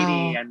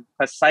Aphrodite and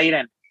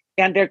Poseidon.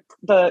 And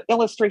the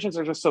illustrations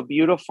are just so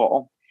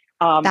beautiful.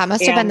 That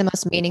must have been the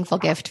most meaningful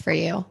gift for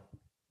you.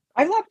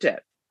 I loved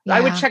it. Yeah.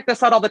 I would check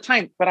this out all the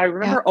time. But I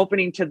remember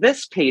opening to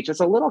this page as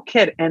a little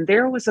kid, and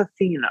there was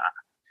Athena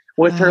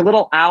with her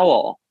little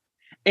owl.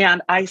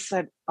 And I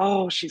said,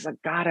 oh, she's a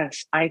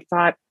goddess. I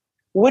thought,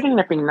 wouldn't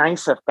it be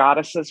nice if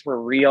goddesses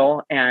were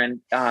real and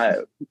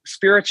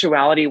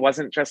spirituality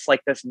wasn't just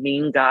like this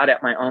mean god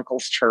at my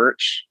uncle's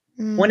church?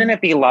 Wouldn't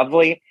it be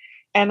lovely?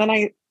 And then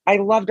I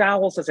loved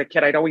owls as a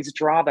kid. I'd always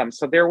draw them.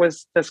 So there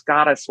was this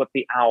goddess with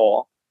the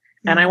owl,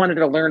 and I wanted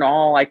to learn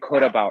all I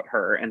could about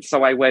her. And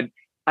so I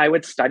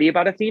would study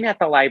about Athena at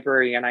the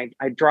library, and I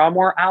draw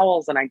more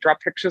owls, and I draw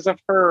pictures of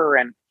her.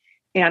 And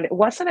it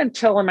wasn't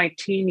until in my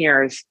teen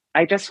years,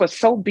 I just was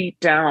so beat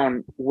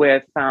down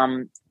with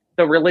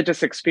the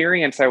religious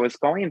experience I was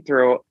going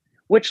through,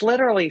 which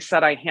literally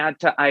said I had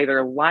to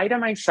either lie to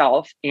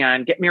myself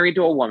and get married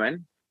to a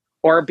woman,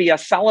 or be a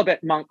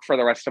celibate monk for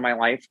the rest of my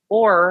life,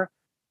 or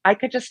I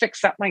could just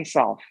accept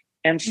myself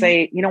and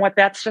say, you know what,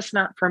 that's just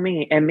not for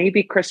me. And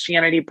maybe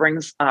Christianity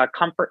brings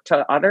comfort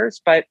to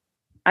others, but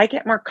I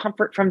get more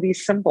comfort from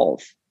these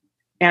symbols.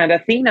 And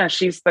Athena,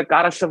 she's the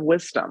goddess of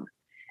wisdom.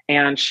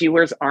 and she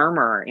wears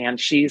armor, and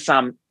she's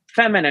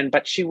feminine,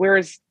 but she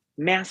wears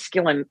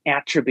masculine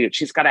attributes.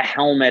 She's got a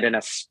helmet and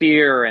a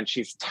spear, and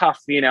she's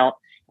tough,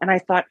 And I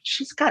thought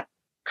she's got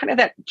kind of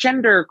that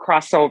gender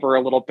crossover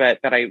a little bit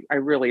that I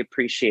really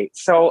appreciate.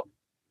 So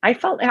I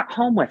felt at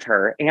home with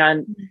her,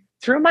 and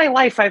through my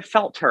life, I've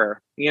felt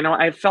her.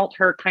 I felt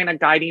her kind of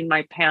guiding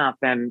my path,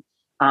 and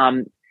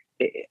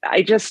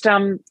I just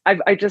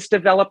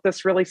developed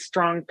this really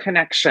strong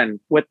connection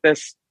with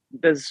this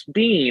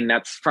being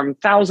that's from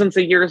thousands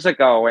of years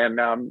ago, and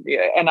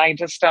I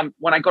just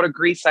when I go to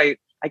Greece, I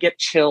get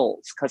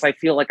chills because I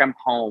feel like I'm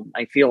home.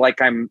 I feel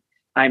like I'm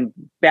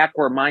back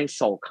where my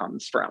soul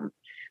comes from.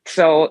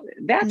 So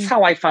that's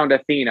how I found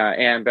Athena,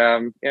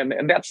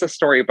 and that's the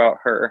story about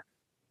her.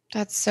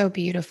 That's so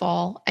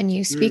beautiful. And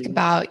you speak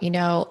about,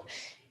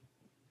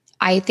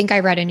 I think I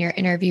read in your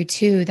interview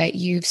too, that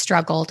you've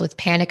struggled with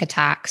panic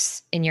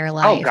attacks in your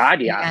life. Oh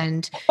God, yeah.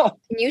 And can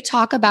you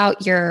talk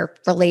about your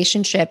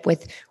relationship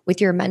with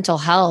your mental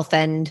health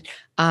and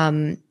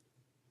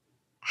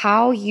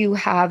how you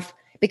have,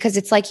 because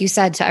it's like you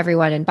said to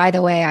everyone, and by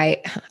the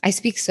way, I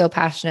speak so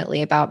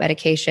passionately about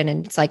medication,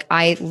 and it's like,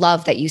 I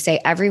love that you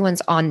say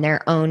everyone's on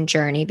their own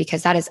journey,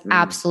 because that is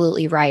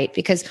absolutely right.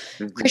 Because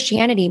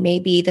Christianity may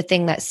be the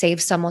thing that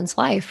saves someone's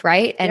life,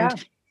 right?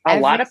 And a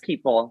lot of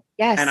people,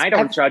 yes, and I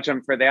don't judge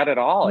them for that at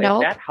all.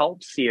 Nope. If that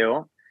helps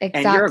you,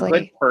 exactly, and you're a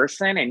good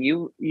person, and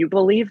you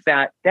believe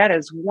that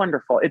is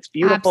wonderful. It's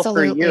beautiful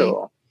for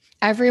you.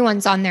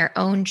 Everyone's on their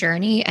own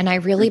journey, and I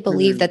really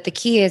believe that the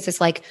key is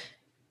like,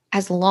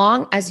 as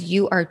long as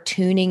you are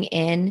tuning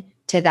in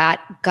to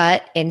that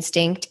gut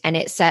instinct, and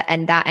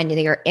and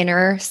your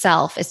inner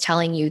self is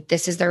telling you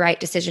this is the right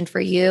decision for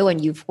you,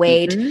 and you've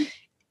weighed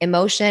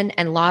emotion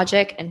and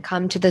logic and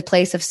come to the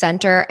place of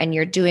center, and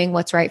you're doing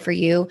what's right for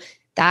you,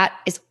 that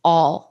is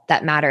all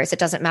that matters. It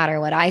doesn't matter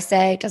what I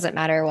say. It doesn't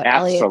matter what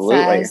Elliot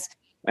says.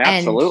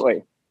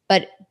 Absolutely.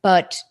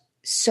 But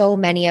so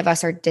many of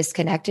us are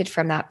disconnected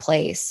from that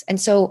place.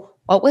 And so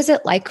what was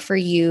it like for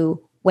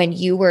you when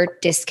you were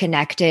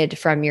disconnected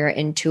from your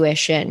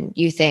intuition,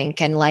 you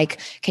think? And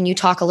can you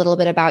talk a little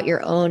bit about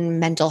your own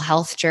mental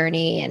health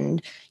journey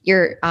and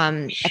your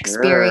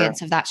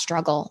experience of that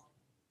struggle?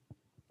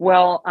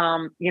 Well,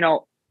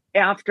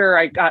 after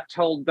I got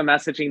told the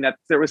messaging that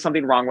there was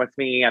something wrong with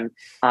me, and,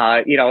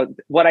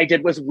 what I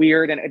did was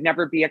weird and it'd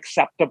never be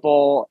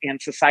acceptable in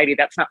society.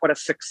 That's not what a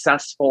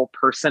successful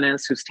person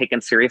is who's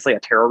taken seriously,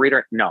 a tarot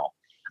reader. No,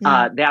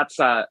 that's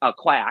a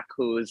quack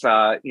who's,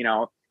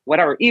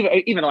 whatever,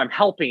 even though I'm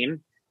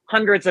helping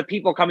hundreds of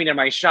people coming to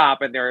my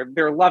shop, and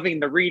they're loving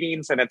the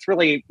readings, and it's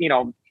really,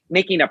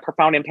 making a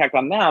profound impact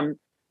on them.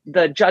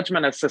 The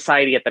judgment of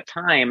society at the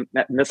time,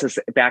 and this is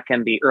back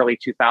in the early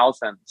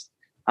 2000s,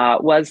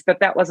 was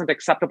that wasn't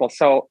acceptable.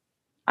 So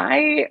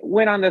I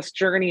went on this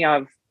journey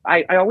of,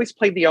 I always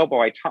played the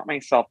oboe. I taught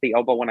myself the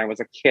oboe when I was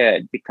a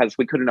kid because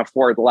we couldn't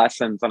afford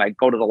lessons, and I'd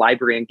go to the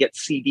library and get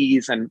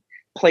CDs and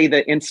play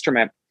the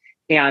instrument.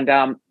 And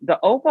the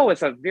oboe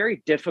is a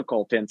very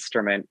difficult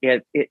instrument.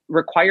 It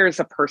requires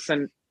a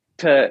person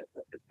to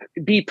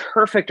be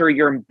perfect, or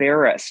you're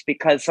embarrassed,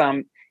 because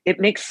it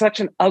makes such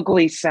an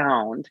ugly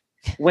sound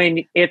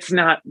when it's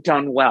not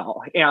done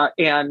well.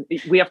 And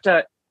we have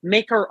to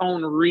make our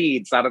own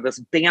reeds out of this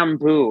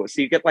bamboo.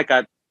 So you get like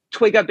a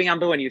twig of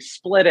bamboo, and you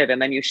split it,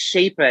 and then you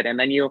shape it, and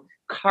then you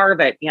carve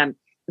it, and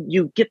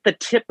you get the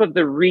tip of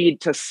the reed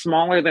to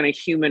smaller than a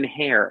human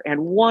hair.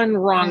 And one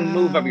wrong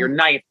move of your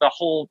knife, the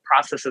whole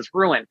process is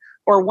ruined.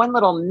 Or one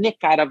little nick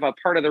out of a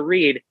part of the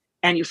reed,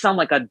 and you sound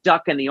like a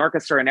duck in the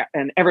orchestra,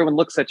 and everyone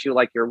looks at you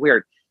like you're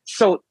weird.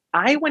 So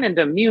I went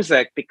into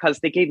music because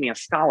they gave me a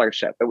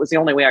scholarship. It was the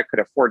only way I could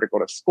afford to go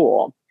to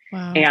school.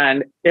 Wow.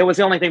 And it was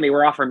the only thing they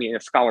were offering me a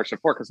scholarship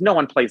for, because no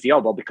one plays the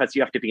oboe, because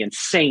you have to be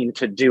insane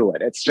to do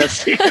it. It's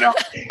just,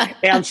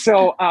 And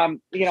so,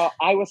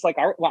 I was like,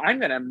 well, I'm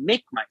going to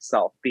make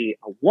myself be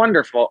a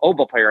wonderful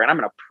oboe player, and I'm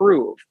going to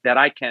prove that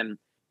I can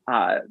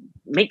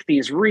make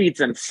these reeds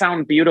and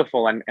sound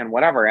beautiful and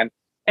whatever. And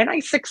I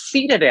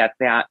succeeded at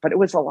that, but it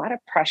was a lot of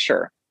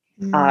pressure.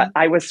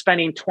 I was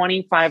spending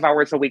 25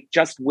 hours a week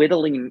just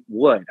whittling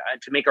wood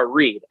to make a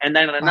reed, and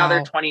then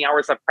another 20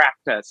 hours of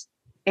practice.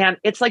 And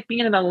it's like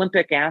being an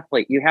Olympic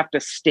athlete. You have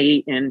to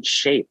stay in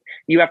shape.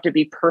 You have to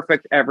be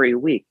perfect every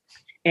week.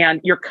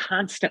 And you're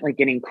constantly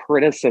getting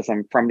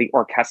criticism from the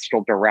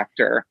orchestral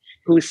director,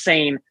 who's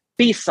saying,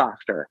 be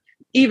softer,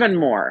 even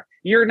more.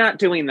 You're not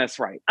doing this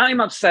right.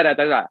 I'm upset at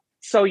that.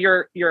 So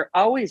you're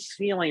always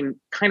feeling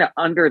kind of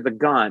under the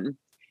gun.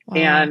 Wow.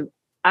 And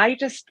I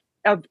just,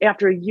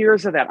 after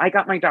years of that, I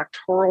got my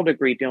doctoral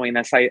degree doing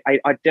this. I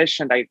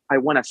auditioned, I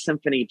won a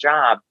symphony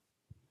job.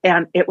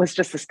 And it was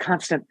just this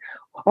constant,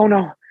 oh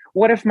no,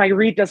 what if my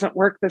reed doesn't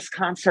work this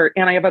concert,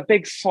 and I have a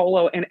big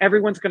solo, and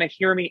everyone's going to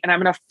hear me, and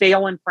I'm going to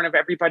fail in front of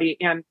everybody,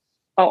 and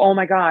oh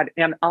my God.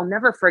 And I'll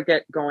never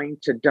forget going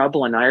to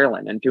Dublin,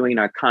 Ireland, and doing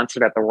a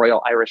concert at the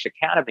Royal Irish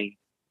Academy.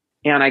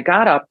 And I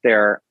got up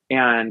there,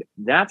 and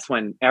that's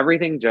when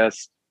everything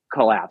just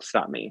collapsed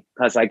on me,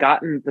 because I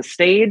got in the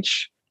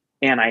stage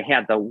and I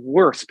had the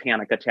worst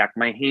panic attack.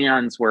 My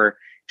hands were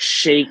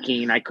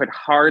shaking. I could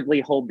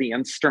hardly hold the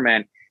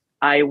instrument.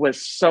 I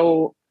was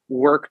so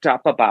worked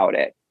up about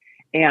it.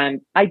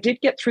 And I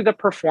did get through the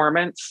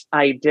performance.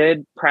 I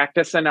did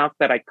practice enough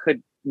that I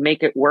could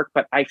make it work,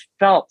 but I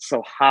felt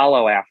so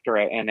hollow after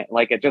it. And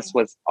it just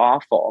was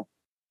awful.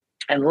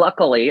 And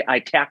luckily I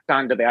tacked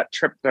onto that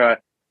trip to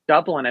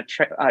Dublin, a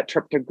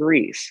trip to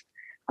Greece.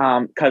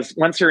 Because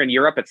once you're in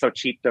Europe, it's so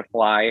cheap to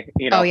fly,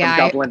 from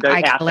Dublin to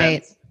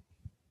Athens.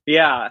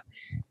 Yeah.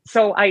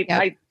 So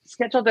I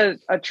scheduled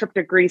a trip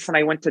to Greece and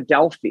I went to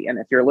Delphi. And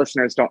if your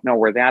listeners don't know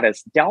where that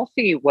is,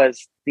 Delphi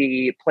was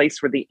the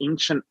place where the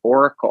ancient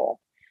oracle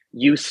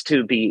used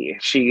to be.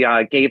 She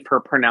gave her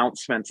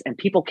pronouncements and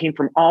people came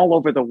from all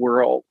over the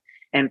world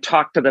and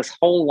talked to this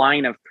whole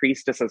line of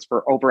priestesses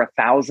for over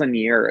 1,000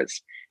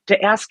 years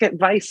to ask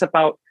advice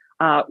about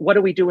what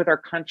do we do with our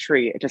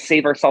country to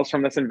save ourselves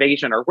from this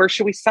invasion, or where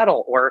should we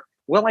settle, or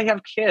will I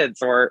have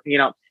kids, or,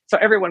 so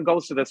everyone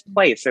goes to this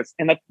place.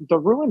 And the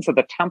ruins of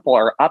the temple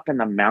are up in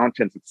the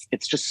mountains.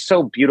 It's just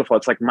so beautiful.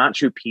 It's like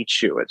Machu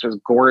Picchu. It's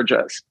just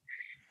gorgeous.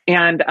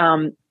 And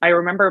I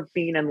remember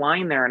being in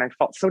line there and I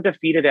felt so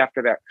defeated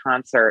after that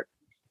concert.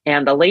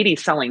 And the lady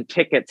selling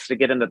tickets to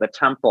get into the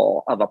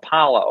temple of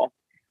Apollo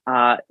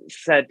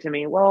said to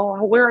me, well,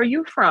 where are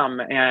you from?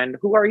 And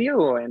who are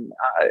you? And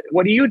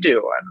what do you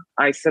do? And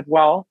I said,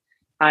 well,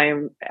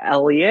 I'm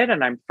Elliot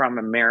and I'm from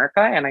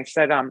America. And I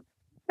said, I'm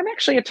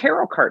actually a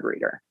tarot card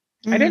reader.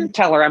 I didn't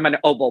tell her I'm an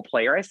oboe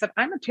player. I said,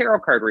 I'm a tarot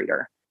card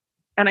reader.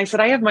 And I said,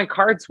 I have my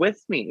cards with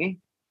me.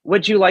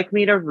 Would you like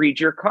me to read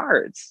your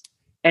cards?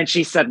 And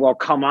she said, well,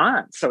 come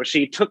on. So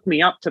she took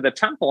me up to the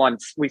temple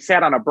and we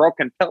sat on a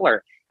broken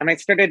pillar and I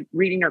started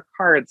reading her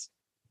cards.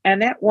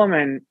 And that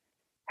woman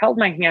held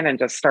my hand and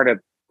just started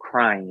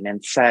crying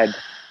and said,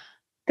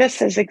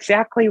 this is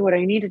exactly what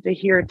I needed to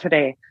hear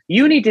today.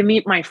 You need to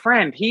meet my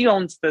friend. He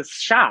owns this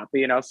shop,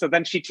 So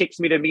then she takes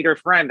me to meet her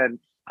friend and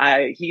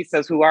he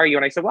says, who are you?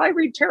 And I said, well, I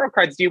read tarot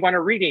cards. Do you want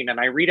a reading? And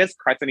I read his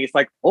cards and he's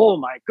like, oh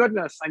my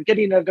goodness, I'm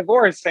getting a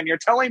divorce and you're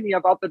telling me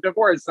about the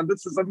divorce. And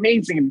this is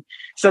amazing.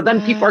 So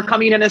then people are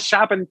coming in his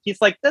shop and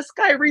he's like, this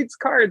guy reads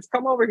cards.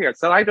 Come over here.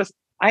 So I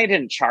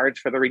didn't charge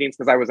for the readings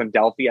because I was in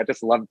Delphi. I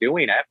just loved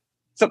doing it.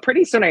 So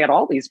pretty soon I had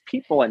all these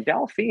people in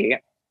Delphi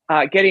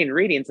getting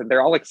readings and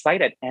they're all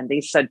excited. And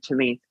they said to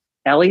me,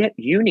 Elliot,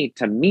 you need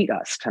to meet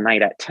us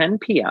tonight at 10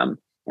 p.m.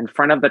 in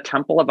front of the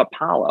Temple of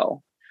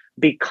Apollo,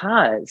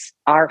 because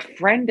our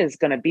friend is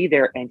going to be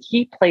there and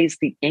he plays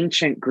the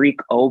ancient Greek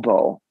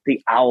oboe,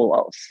 the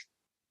aulos.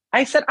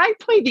 I said, I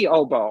play the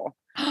oboe.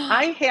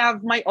 I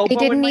have my oboe. They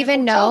didn't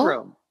even know?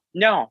 Room.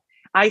 No.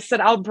 I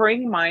said, I'll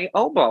bring my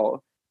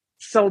oboe.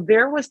 So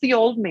there was the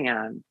old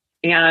man.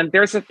 And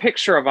there's a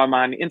picture of him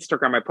on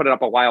Instagram. I put it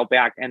up a while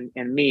back and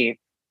me,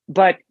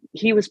 but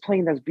he was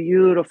playing this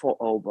beautiful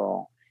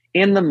oboe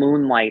in the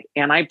moonlight.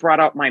 And I brought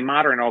out my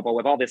modern oboe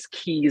with all this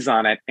keys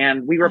on it.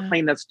 And we were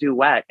playing this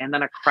duet and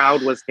then a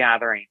crowd was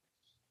gathering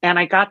and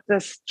I got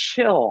this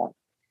chill.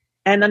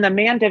 And then the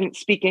man didn't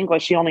speak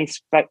English. He only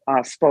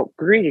spoke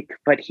Greek,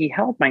 but he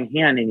held my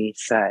hand and he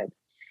said,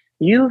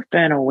 you've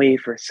been away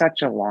for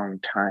such a long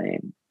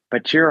time,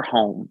 but you're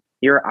home.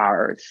 You're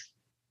ours.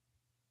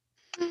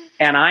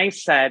 And I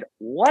said,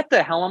 what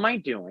the hell am I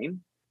doing?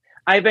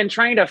 I've been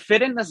trying to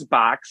fit in this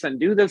box and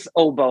do this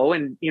oboe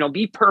and,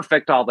 be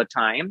perfect all the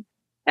time.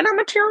 And I'm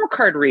a tarot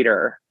card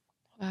reader.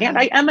 Wow. And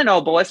I am an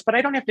oboist, but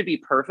I don't have to be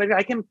perfect.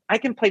 I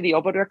can play the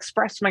oboe to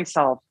express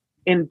myself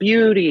in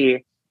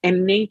beauty,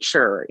 in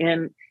nature,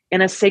 in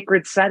a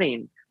sacred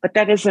setting. But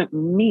that isn't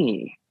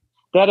me.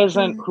 That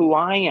isn't who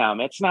I am.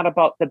 It's not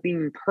about the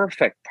being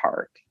perfect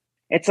part.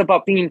 It's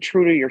about being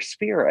true to your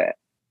spirit.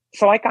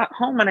 So I got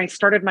home and I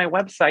started my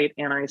website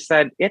and I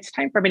said, it's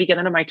time for me to get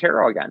into my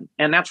tarot again.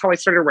 And that's how I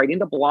started writing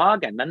the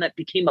blog. And then that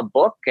became a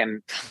book.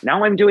 And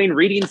now I'm doing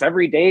readings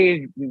every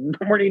day,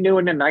 morning,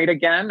 noon, and night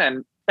again.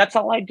 And that's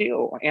all I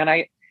do. And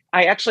I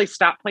actually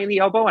stopped playing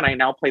the oboe and I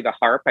now play the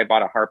harp. I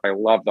bought a harp. I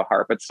love the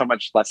harp. It's so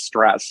much less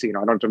stress. I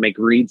don't have to make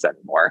reeds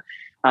anymore.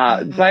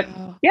 But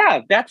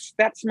yeah, that's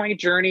my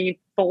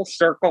journey, full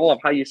circle of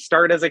how you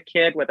start as a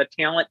kid with a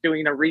talent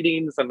doing the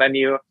readings, and then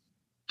you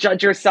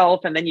judge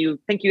yourself, and then you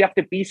think you have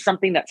to be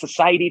something that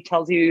society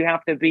tells you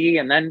have to be,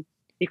 and then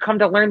you come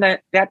to learn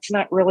that that's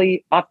not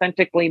really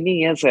authentically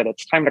me, is it?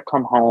 It's time to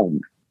come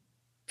home.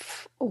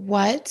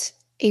 What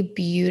a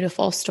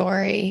beautiful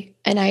story.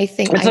 And I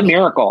think it's a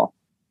miracle.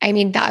 I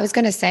mean, I was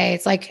going to say,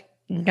 it's like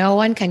no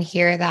one can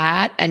hear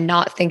that and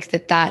not think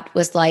that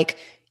was like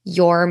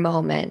your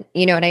moment.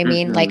 You know what I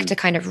mean? Like to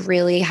kind of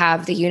really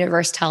have the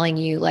universe telling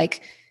you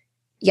like,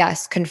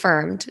 yes,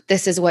 confirmed,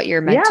 this is what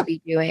you're meant to be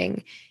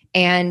doing.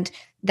 And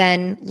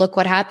then look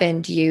what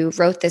happened. You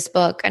wrote this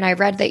book, and I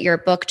read that your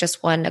book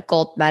just won a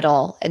gold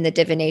medal in the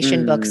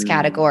divination books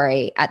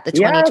category at the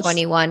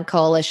 2021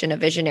 Coalition of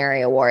Visionary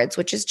Awards,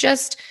 which is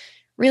just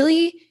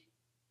really,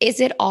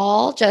 is it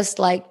all just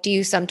like, do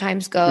you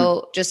sometimes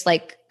go just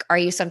like, are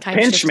you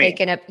sometimes pinch just me.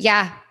 taking a,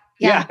 yeah.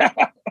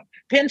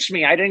 Pinch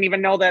me. I didn't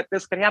even know that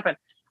this could happen.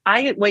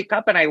 I wake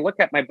up and I look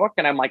at my book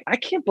and I'm like, I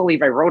can't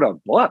believe I wrote a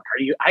book.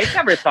 I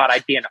never thought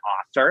I'd be an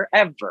author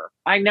ever.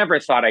 I never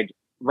thought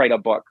write a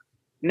book.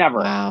 Never.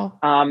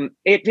 Wow.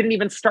 It didn't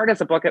even start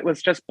as a book. It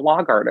was just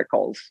blog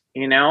articles,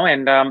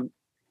 and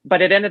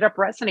but it ended up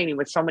resonating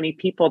with so many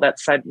people that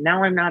said,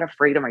 now I'm not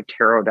afraid of my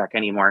tarot deck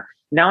anymore.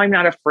 Now I'm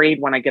not afraid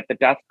when I get the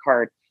death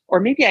card. Or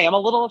maybe I am a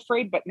little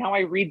afraid, but now I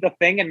read the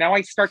thing and now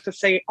I start to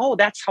say, oh,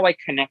 that's how I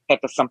connect that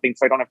to something.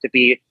 So I don't have to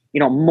be,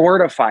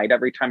 mortified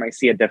every time I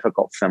see a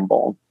difficult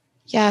symbol.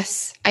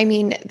 Yes. I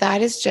mean,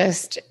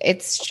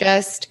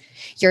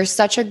 you're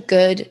such a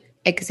good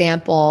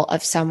example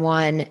of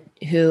someone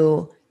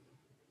who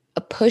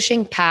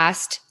pushing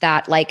past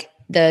that, like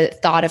the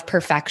thought of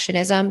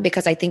perfectionism,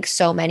 because I think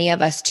so many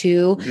of us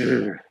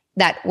too,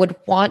 that would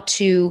want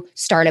to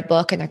start a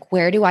book and like,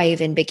 where do I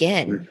even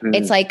begin? Mm-hmm.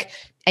 It's like,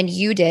 and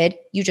you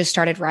just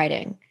started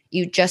writing.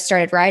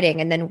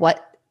 And then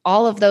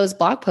all of those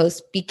blog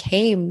posts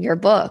became your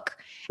book.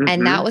 Mm-hmm.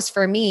 And that was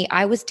for me.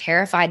 I was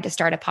terrified to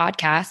start a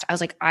podcast. I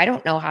was like, I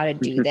don't know how to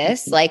do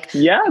this. Like,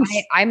 yes.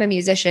 I'm a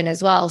musician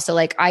as well. So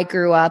like I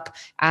grew up,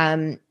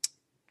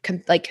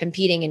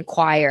 competing in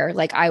choir.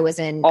 Like I was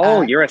in.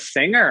 Oh, you're a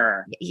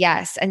singer.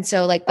 Yes. And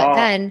so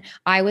then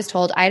I was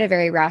told I had a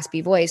very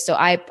raspy voice. So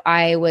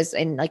I was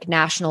in like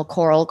national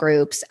choral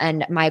groups,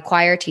 and my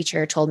choir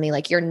teacher told me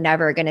like, you're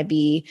never going to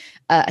be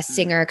a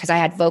singer, because I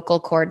had vocal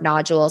cord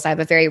nodules. I have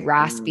a very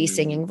raspy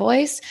singing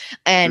voice.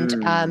 And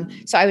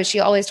she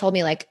always told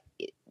me like,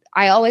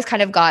 I always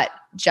kind of got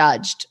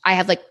judged. I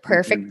have like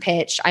perfect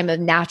pitch. I'm a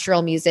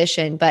natural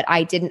musician, but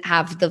I didn't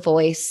have the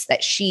voice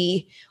that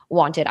she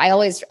wanted. I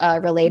always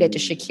related to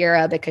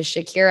Shakira, because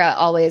Shakira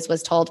always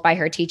was told by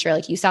her teacher,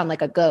 like, you sound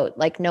like a goat,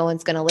 like no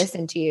one's going to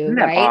listen to you. Isn't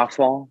right. That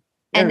awful.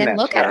 And then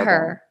look terrible. At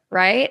her.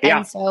 Right. Yeah.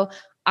 And so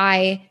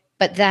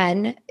but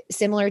then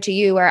similar to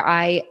you, where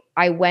I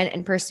went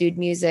and pursued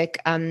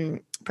music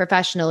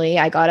professionally,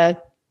 I got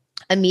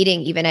a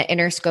meeting even at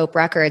Interscope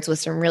Records with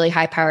some really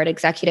high powered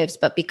executives,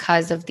 but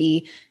because of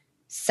the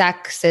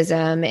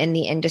sexism in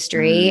the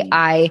industry,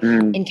 I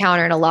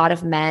encountered a lot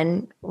of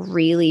men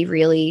really,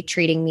 really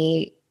treating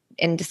me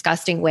in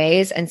disgusting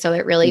ways. And so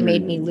it really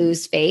made me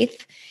lose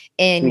faith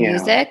in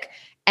music.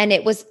 And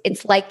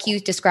it's like you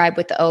described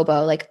with the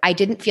oboe. Like I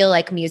didn't feel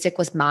like music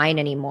was mine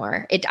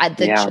anymore.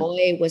 The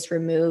joy was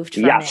removed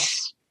from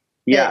it.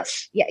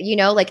 Yes.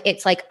 Yeah. Like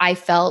it's like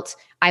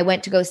I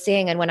went to go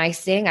sing, and when I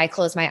sing, I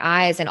close my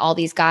eyes, and all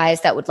these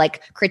guys that would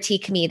like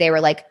critique me, they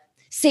were like,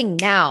 sing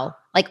now,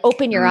 like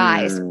open your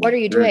eyes. What are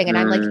you doing? And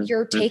I'm like,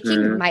 you're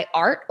taking my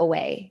art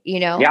away,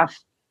 Yeah.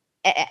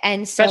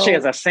 And so, especially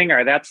as a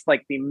singer, that's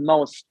like the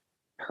most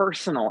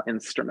personal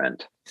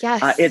instrument.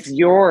 Yes. It's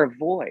your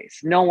voice.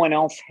 No one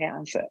else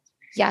has it.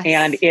 Yes.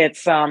 And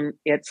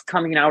it's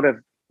coming out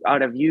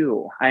of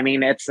you. I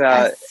mean, it's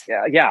that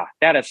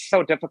is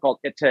so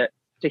difficult to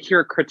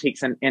hear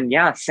critiques and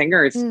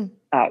singers,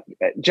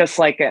 just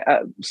like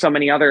so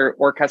many other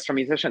orchestral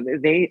musicians,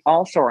 they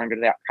also are under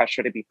that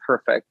pressure to be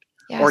perfect.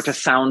 Yes. Or to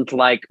sound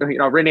like,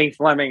 Renee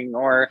Fleming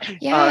or,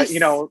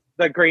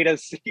 the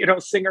greatest,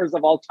 singers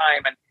of all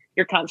time. And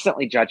you're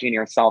constantly judging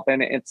yourself.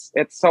 And it's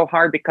so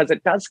hard because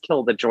it does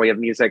kill the joy of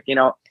music, It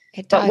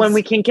does. But when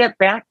we can get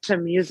back to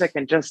music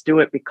and just do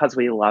it because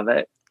we love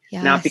it,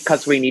 not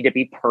because we need to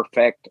be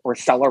perfect or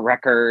sell a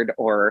record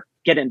or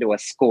get into a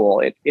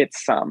school,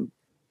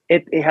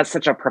 it has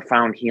such a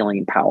profound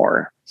healing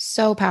power.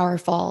 So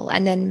powerful.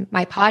 And then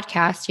my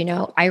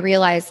podcast, I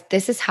realized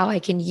this is how I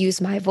can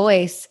use my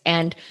voice,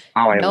 and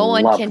no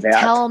one can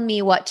tell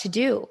me what to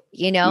do,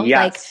 Yes.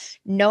 like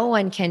no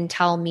one can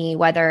tell me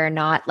whether or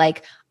not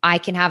like I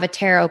can have a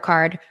tarot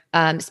card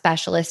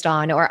specialist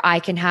on, or I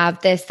can have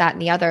this, that,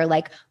 and the other.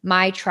 Like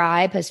my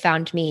tribe has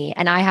found me,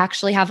 and I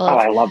actually have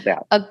I love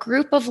that. A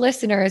group of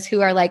listeners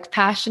who are like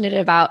passionate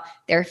about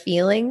their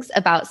feelings,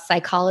 about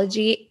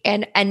psychology.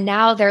 And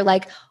now they're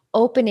like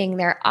opening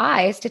their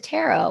eyes to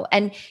tarot.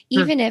 And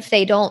even if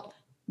they don't,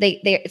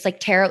 it's like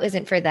tarot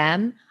isn't for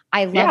them.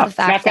 I love the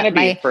fact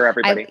that for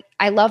everybody.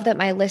 I love that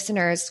my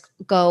listeners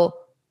go,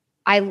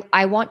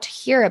 I want to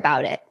hear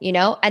about it,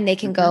 and they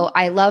can go,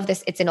 I love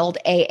this. It's an old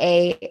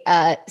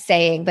AA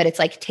saying, but it's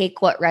like,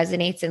 take what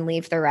resonates and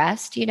leave the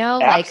rest,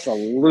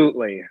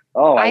 Absolutely.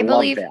 Oh, I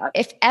believe love that.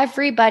 If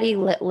everybody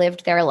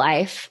lived their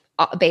life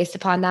based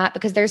upon that,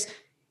 because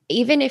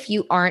even if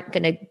you aren't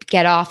going to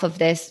get off of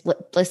this,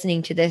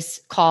 listening to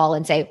this call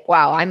and say,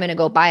 wow, I'm going to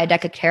go buy a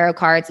deck of tarot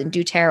cards and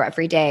do tarot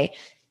every day,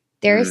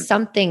 there is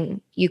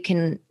something you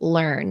can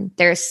learn.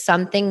 There's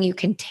something you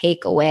can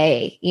take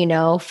away,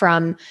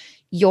 from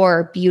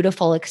your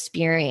beautiful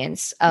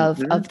experience of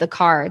the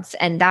cards.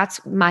 And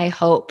that's my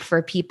hope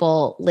for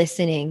people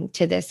listening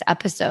to this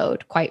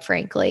episode, quite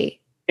frankly.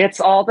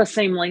 It's all the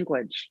same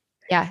language.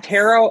 Yeah.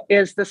 Tarot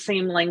is the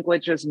same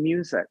language as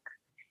music.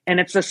 And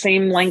it's the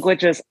same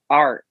language as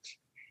art.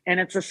 And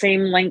it's the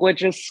same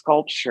language as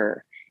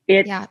sculpture.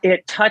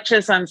 It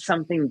touches on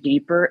something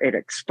deeper. It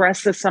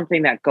expresses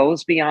something that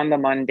goes beyond the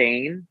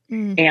mundane.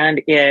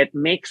 And it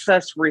makes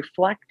us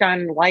reflect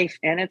on life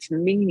and its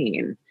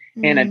meaning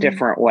in a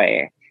different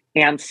way.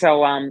 And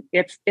so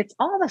it's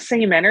all the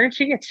same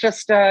energy. It's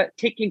just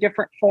taking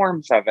different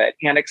forms of it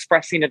and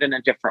expressing it in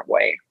a different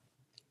way.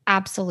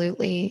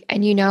 Absolutely.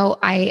 And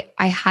I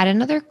had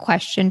another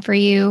question for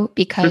you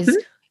because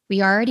Mhm.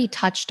 we already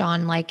touched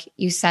on, like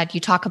you said,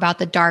 you talk about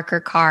the darker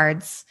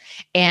cards.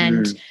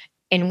 And Mm.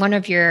 in one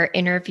of your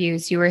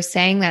interviews, you were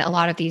saying that a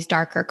lot of these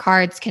darker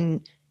cards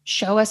can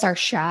show us our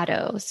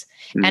shadows.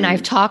 And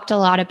I've Mm. talked a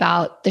lot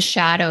about the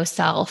shadow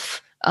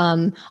self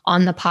on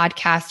the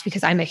podcast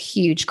because I'm a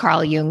huge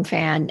Carl Jung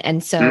fan.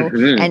 And so,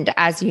 Mhm. and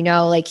as you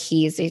know, like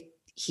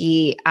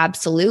he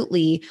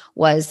absolutely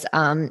was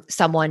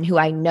someone who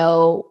I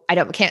know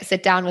can't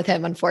sit down with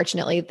him.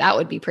 Unfortunately, that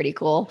would be pretty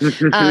cool.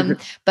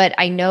 But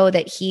I know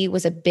that he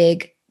was a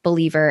big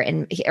believer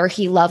or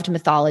he loved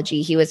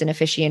mythology. He was an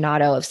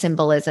aficionado of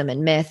symbolism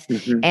and myth.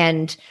 Mhm.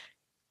 And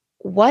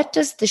what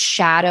does the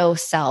shadow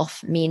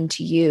self mean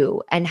to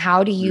you? And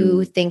how do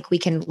you Mm. think we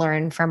can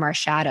learn from our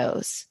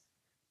shadows?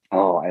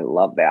 Oh, I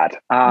love that.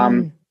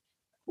 Mm,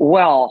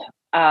 Well,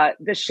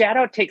 the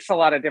shadow takes a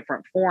lot of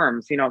different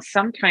forms.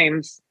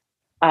 Sometimes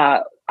uh,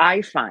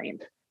 I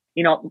find,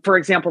 for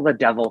example, the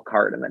devil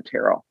card in the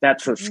tarot,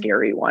 that's a mm,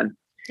 scary one.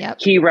 yep.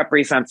 He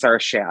represents our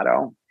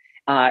shadow.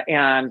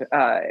 And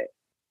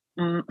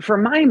for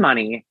my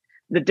money,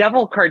 the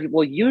devil card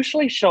will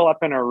usually show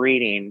up in a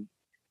reading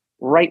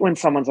right when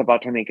someone's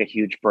about to make a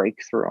huge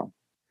breakthrough.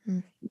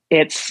 Mm,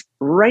 It's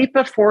right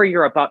before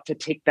you're about to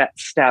take that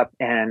step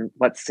and,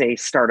 let's say,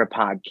 start a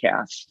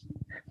podcast.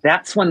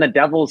 That's when the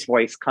devil's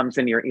voice comes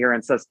in your ear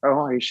and says, "Oh,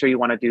 are you sure you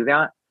want to do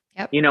that?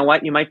 yep. You know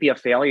what? You might be a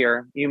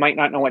failure. You might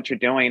not know what you're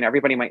doing.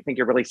 Everybody might think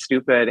you're really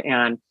stupid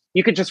and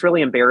you could just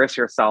really embarrass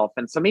yourself.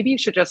 And so maybe you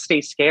should just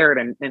stay scared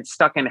and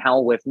stuck in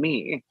hell with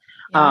me."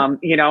 Yep.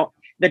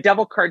 The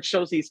devil card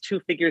shows these two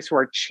figures who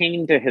are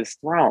chained to his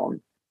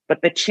throne,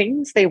 but the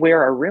chains they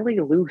wear are really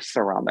loose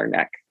around their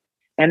neck.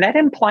 And that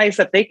implies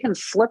that they can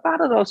slip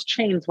out of those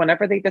chains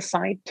whenever they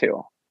decide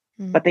to,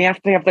 Mm, but they have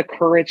to have the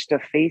courage to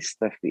face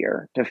the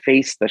fear, to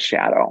face the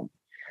shadow.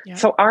 yep.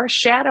 So our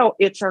shadow,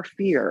 it's our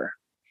fear.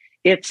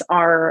 It's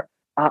our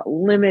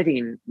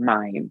limiting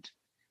mind.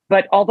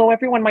 But although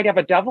everyone might have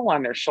a devil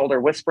on their shoulder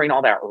whispering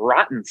all that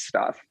rotten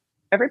stuff,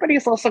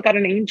 everybody's also got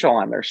an angel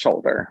on their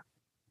shoulder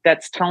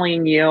that's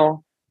telling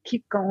you,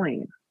 keep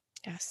going,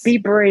 Yes. be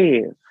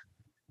brave,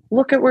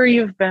 look at where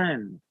you've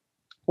been,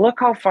 look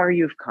how far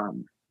you've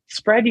come,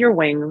 spread your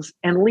wings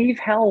and leave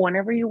hell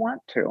whenever you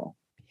want to,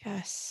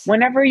 Yes.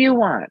 whenever you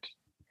want.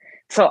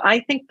 So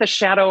I think the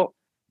shadow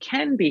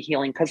can be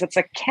healing because it's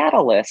a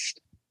catalyst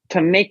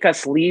to make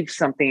us leave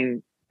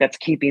something that's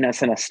keeping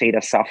us in a state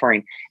of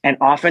suffering. And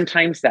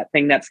oftentimes that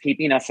thing that's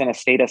keeping us in a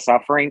state of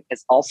suffering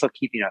is also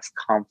keeping us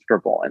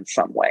comfortable in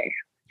some way.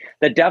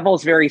 The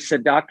devil's very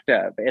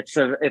seductive. It's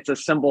a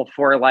symbol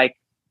for like,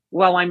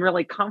 well, I'm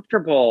really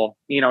comfortable,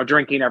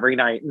 drinking every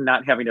night and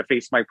not having to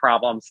face my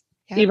problems,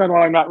 Yep. even though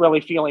I'm not really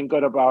feeling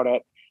good about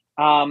it.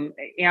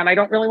 And I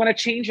don't really want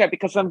to change that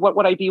because then what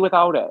would I be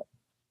without it?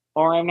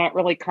 Or I'm not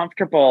really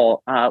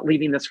comfortable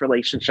leaving this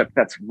relationship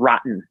that's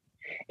rotten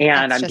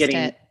and That's I'm just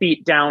getting it.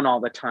 beat down all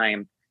the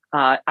time.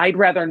 I'd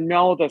rather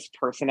know this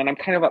person and I'm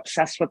kind of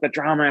obsessed with the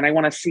drama and I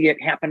want to see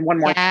it happen one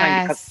more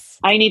time because Yes.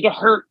 I need to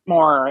hurt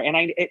more and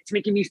it's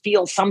making me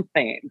feel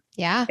something.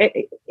 Yeah.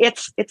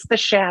 It's the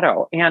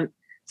shadow. And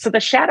so the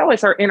shadow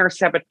is our inner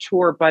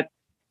saboteur, but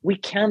we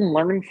can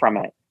learn from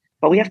it,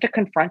 but we have to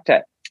confront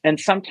it. And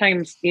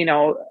sometimes,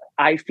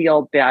 I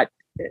feel that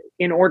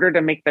in order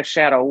to make the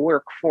shadow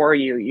work for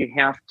you, you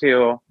have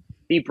to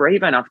be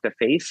brave enough to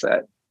face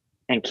it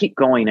and keep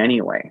going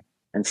anyway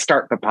and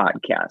start the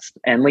podcast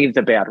and leave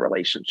the bad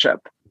relationship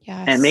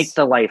and make Yes.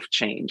 the life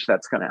change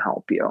that's going to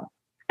help you.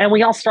 And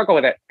we all struggle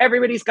with it.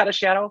 Everybody's got a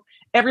shadow.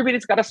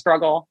 Everybody's got a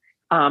struggle.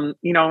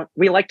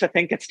 We like to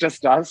think it's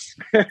just us.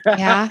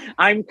 Yeah.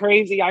 I'm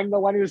crazy. I'm the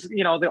one who's,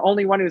 the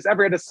only one who's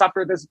ever had to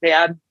suffer this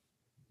bad.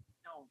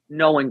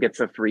 No one gets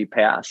a free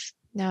pass.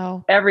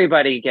 No.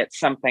 Everybody gets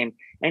something.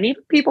 And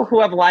even people who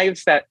have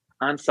lives that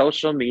on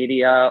social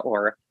media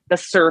or the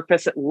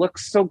surface, it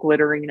looks so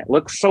glittering, it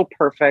looks so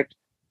perfect.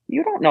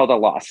 You don't know the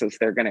losses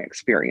they're going to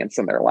experience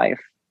in their life.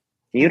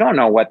 You don't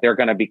know what they're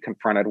going to be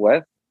confronted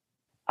with.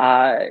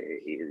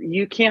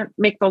 You can't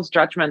make those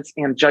judgments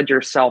and judge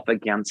yourself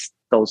against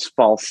those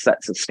false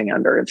sets of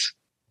standards.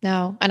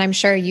 No. And I'm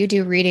sure you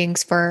do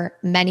readings for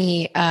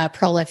many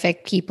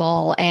prolific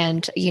people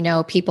and,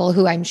 people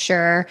who I'm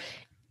sure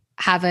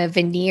have a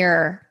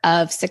veneer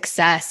of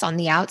success on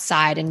the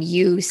outside, and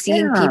you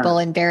seeing people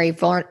in very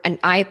vulnerable, and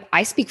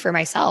I speak for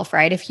myself,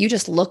 right? If you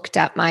just looked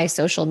at my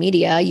social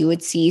media, you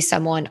would see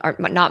someone, or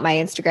not my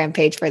Instagram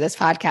page for this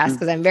podcast,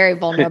 because I'm very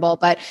vulnerable.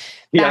 But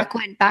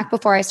back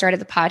before I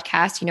started the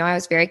podcast, I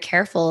was very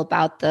careful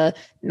about the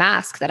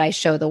mask that I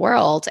show the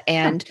world.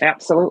 And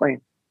absolutely.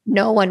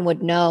 No one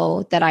would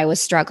know that I was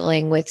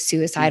struggling with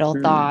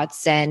suicidal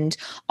thoughts and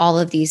all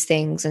of these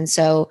things. And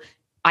so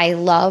I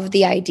love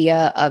the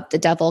idea of the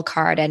devil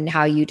card and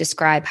how you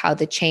describe how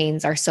the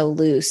chains are so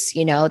loose,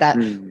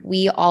 that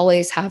we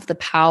always have the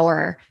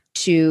power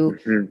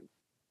to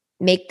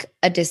make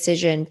a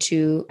decision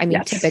to, I mean,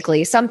 Yes.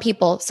 typically some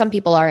people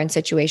are in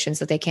situations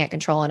that they can't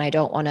control, and I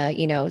don't want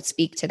to,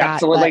 speak to that.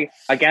 Absolutely.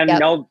 But, Again,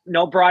 yep.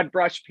 no broad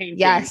brush painting.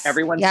 Yes.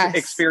 Everyone's Yes.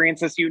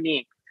 experience is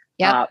unique.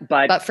 Yep.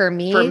 But for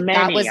me,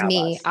 that was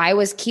me. I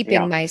was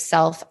keeping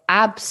myself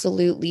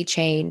absolutely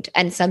chained.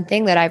 And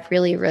something that I've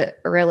really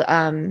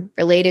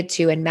related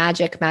to in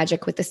magic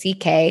with the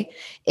CK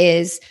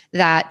is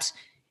that,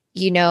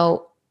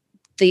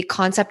 the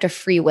concept of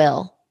free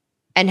will,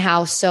 and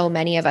how so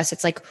many of us,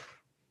 it's like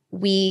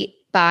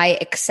by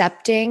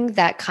accepting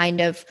that kind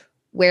of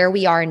where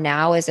we are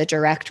now is a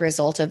direct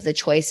result of the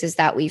choices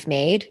that we've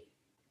made.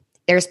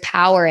 There's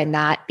power in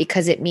that,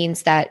 because it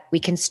means that we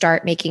can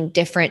start making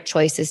different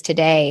choices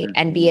today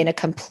and be in a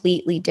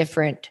completely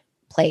different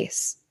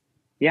place.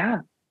 Yeah.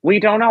 We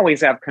don't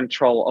always have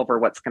control over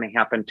what's going to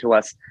happen to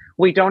us.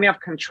 We don't have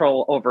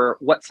control over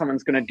what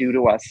someone's going to do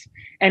to us.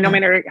 And no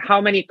matter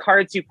how many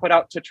cards you put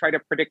out to try to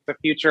predict the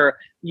future,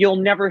 you'll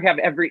never have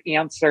every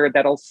answer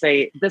that'll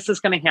say, this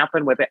is going to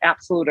happen with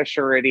absolute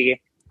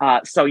assurity.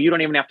 So you don't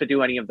even have to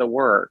do any of the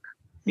work.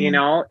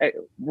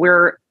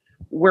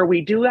 Where we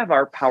do have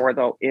our power,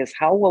 though, is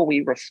how will we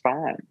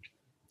respond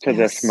to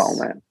this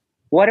moment?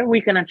 What are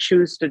we going to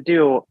choose to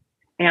do?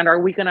 And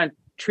are we going to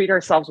treat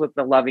ourselves with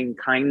the loving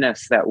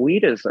kindness that we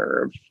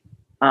deserve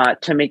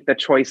to make the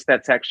choice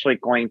that's actually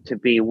going to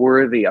be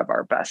worthy of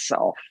our best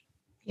self?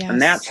 Yes.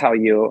 And that's how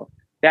you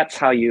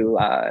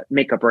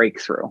make a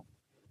breakthrough.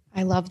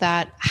 I love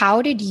that.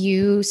 How did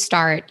you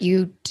start?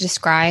 You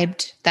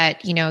described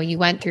that, you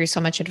went through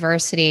so much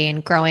adversity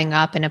and growing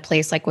up in a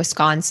place like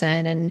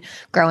Wisconsin and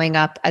growing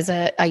up as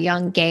a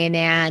young gay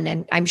man.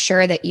 And I'm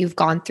sure that you've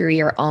gone through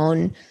your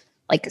own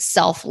like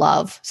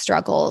self-love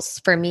struggles.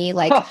 For me,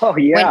 like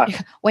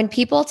when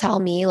people tell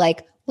me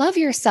like, love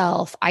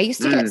yourself, I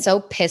used to get so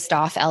pissed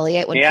off,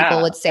 Elliot, when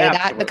people would say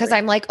that, because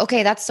I'm like,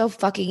 okay, that's so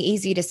fucking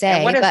easy to say.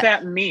 And what does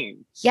that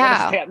mean?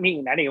 Yeah. What does that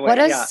mean anyway? What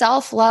does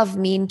self-love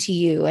mean to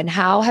you? And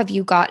how have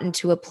you gotten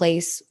to a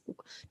place?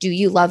 Do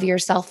you love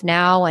yourself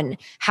now? And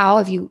how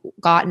have you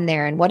gotten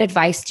there? And what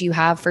advice do you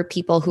have for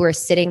people who are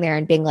sitting there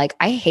and being like,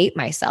 I hate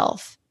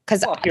myself?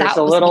 Because here's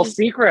a little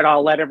secret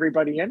I'll let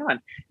everybody in on.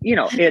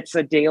 It's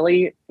a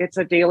daily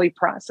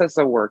process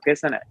of work,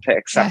 isn't it? To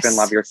accept and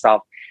love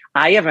yourself.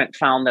 I haven't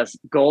found this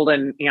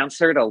golden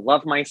answer to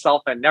love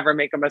myself and never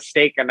make a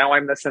mistake, and now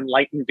I'm this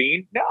enlightened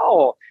being.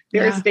 No,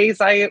 there's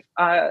days I,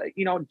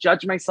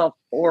 judge myself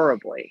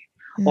horribly,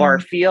 or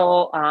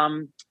feel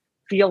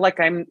like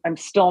I'm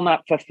still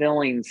not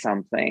fulfilling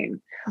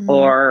something,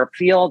 or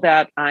feel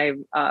that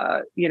I'm,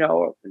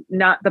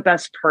 not the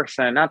best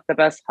person, not the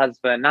best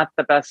husband, not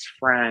the best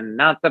friend,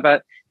 not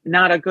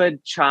a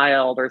good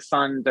child or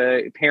son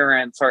to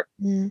parents, or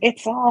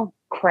it's all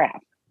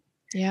crap.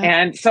 Yeah.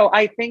 And so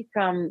I think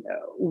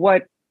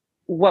what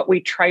we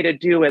try to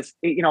do is,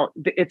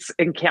 it's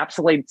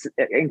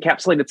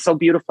encapsulated so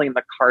beautifully in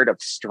the card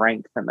of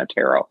strength in the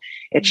tarot.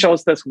 It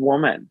shows this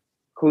woman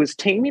who's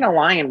taming a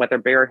lion with her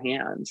bare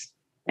hands,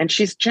 and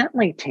she's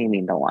gently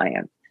taming the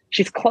lion.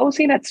 She's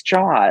closing its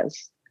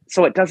jaws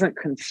so it doesn't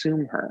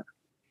consume her.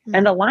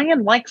 And the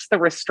lion likes the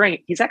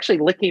restraint. He's actually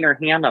licking her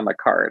hand on the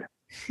card,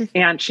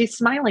 and she's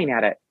smiling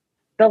at it.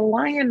 The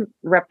lion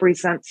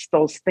represents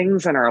those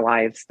things in our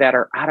lives that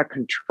are out of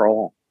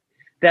control,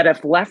 that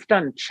if left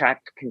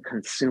unchecked can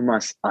consume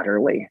us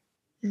utterly.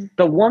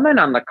 The woman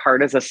on the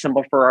card is a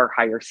symbol for our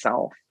higher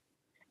self.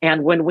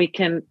 And when we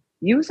can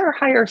use our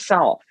higher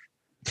self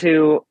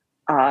to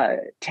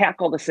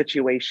tackle the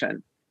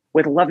situation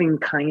with loving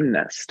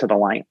kindness to the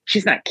lion,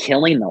 she's not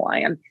killing the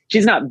lion.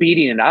 She's not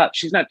beating it up.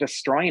 She's not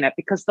destroying it,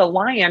 because the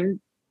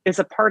lion is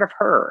a part of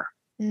her.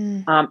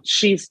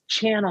 She's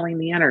channeling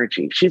the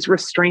energy. She's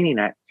restraining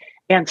it.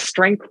 And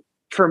strength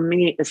for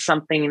me is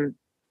something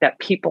that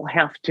people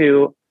have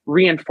to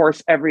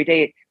reinforce every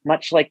day,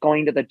 much like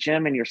going to the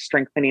gym and you're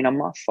strengthening a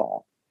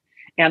muscle.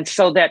 And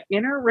so that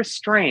inner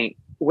restraint,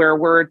 where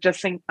we're just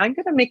saying, I'm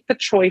going to make the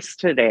choice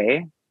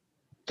today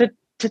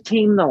to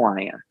tame the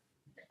lion.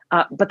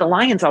 But the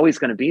lion's always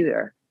going to be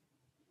there.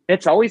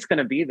 It's always going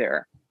to be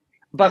there.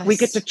 But we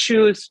get to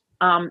choose,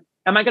 am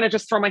I going to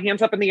just throw my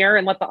hands up in the air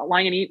and let the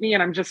lion eat me,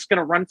 and I'm just going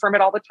to run from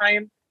it all the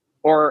time?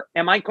 Or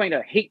am I going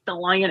to hate the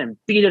lion and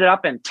beat it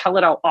up and tell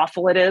it how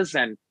awful it is,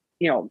 and,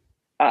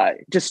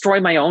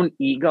 destroy my own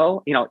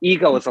ego?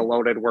 Ego is a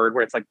loaded word,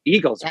 where it's like,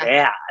 ego's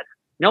bad.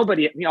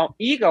 Nobody,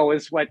 ego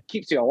is what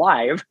keeps you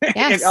alive.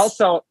 It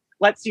also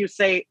lets you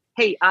say,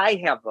 hey,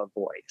 I have a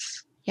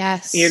voice.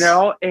 Yes.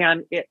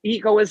 And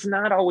ego is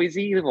not always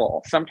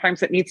evil.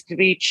 Sometimes it needs to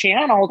be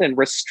channeled and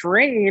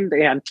restrained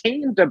and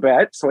tamed a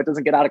bit so it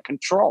doesn't get out of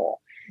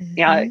control.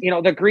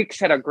 The Greeks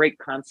had a great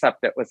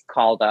concept that was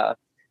called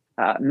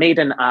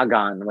maiden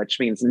agon, which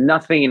means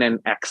nothing in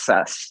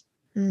excess.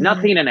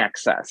 Nothing in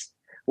excess.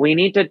 We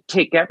need to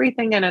take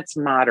everything in its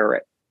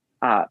moderate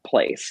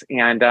place.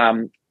 And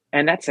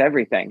that's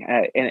everything.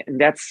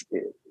 And that's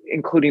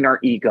including our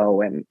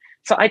ego. And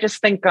so I just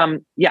think,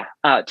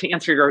 to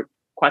answer your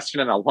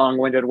question in a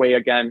long-winded way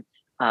again,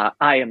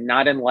 I am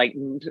not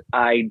enlightened.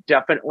 I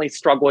definitely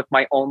struggle with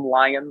my own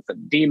lions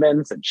and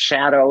demons and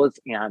shadows,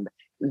 and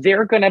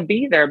they're going to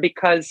be there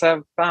because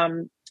of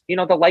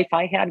the life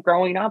I had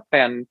growing up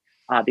and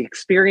the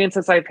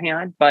experiences I've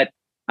had. But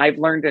I've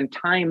learned in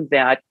time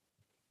that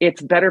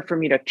it's better for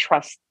me to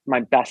trust my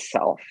best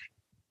self.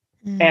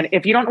 And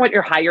if you don't know what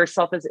your higher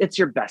self is, it's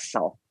your best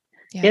self.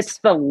 Yes. It's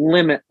the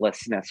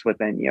limitlessness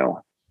within you.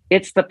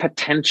 It's the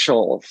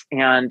potentials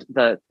and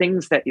the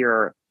things that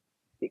you're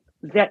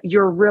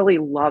really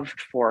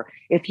loved for.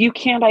 If you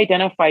can't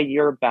identify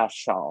your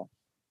best self,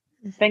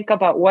 think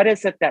about, what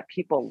is it that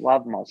people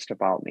love most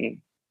about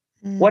me?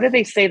 What do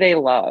they say they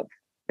love?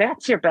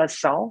 That's your best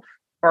self,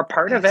 or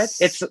part of it.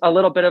 It's a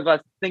little bit of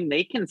a thing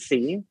they can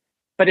see,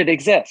 but it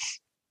exists.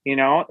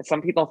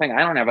 Some people think, I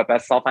don't have a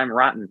best self, I'm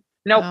rotten.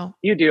 Nope, no.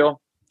 You do.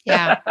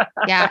 Yeah.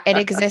 It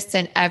exists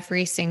in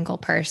every single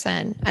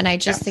person. And I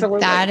just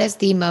think that is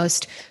the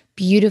most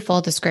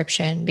beautiful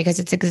description, because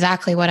it's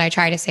exactly what I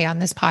try to say on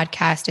this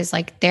podcast is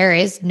like, there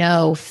is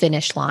no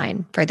finish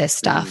line for this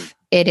stuff.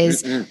 It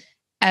is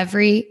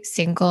every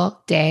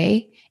single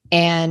day.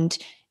 And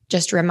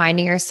just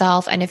reminding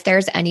yourself. And if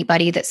there's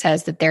anybody that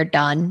says that they're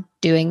done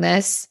doing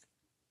this,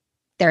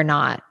 they're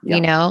not,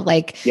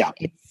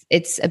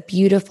 it's a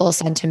beautiful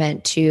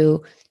sentiment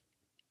to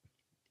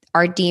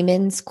our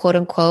demons, quote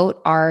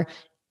unquote, our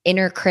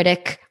inner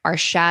critic, our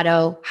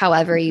shadow,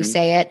 however you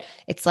say it.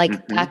 It's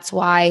like, that's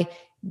why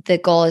the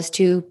goal is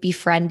to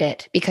befriend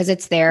it, because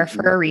it's there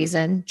for a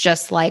reason,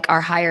 just like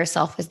our higher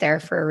self is there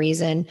for a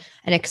reason.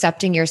 And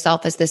accepting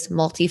yourself as this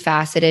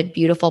multifaceted,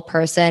 beautiful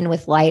person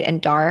with light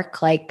and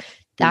dark, like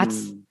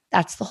that's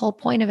the whole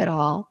point of it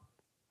all.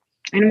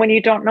 And when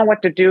you don't know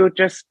what to do,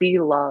 just be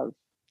love.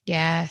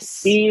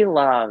 Yes. Be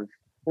love.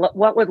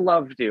 What would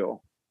love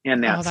do in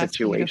that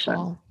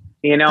situation?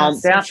 Beautiful.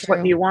 That's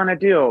what you want to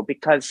do,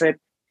 because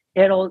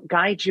it'll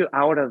guide you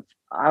out of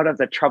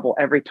the trouble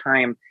every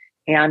time.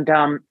 And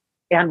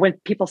when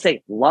people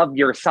say love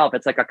yourself,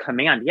 it's like a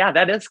command. Yeah,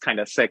 that is kind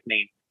of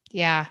sickening.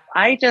 Yeah.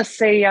 I just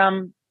say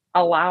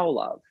allow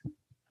love.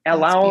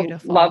 Allow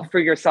love for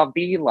yourself.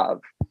 Be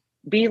love.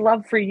 Be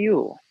love for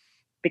you,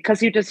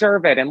 because you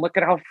deserve it. And look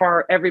at how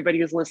far everybody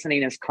who's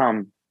listening has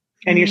come.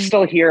 And you're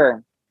still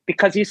here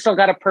because you still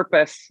got a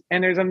purpose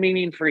and there's a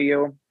meaning for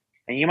you.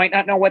 And you might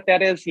not know what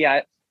that is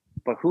yet,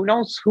 but who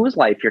knows whose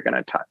life you're going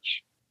to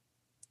touch.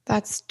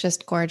 That's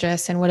just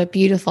gorgeous. And what a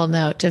beautiful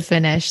note to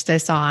finish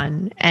this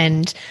on.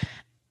 And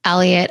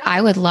Elliot,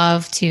 I would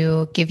love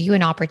to give you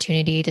an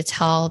opportunity to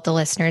tell the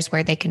listeners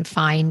where they can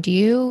find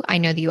you. I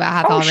know that you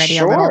have already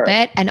a little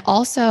bit. And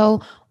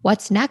also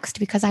what's next,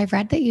 because I've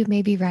read that you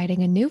may be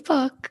writing a new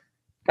book.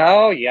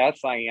 Oh, yes,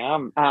 I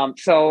am.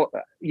 So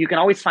you can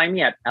always find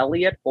me at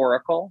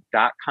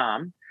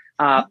elliotoracle.com.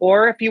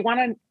 Or if you want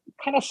to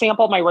kind of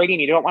sample my writing,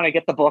 you don't want to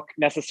get the book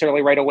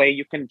necessarily right away,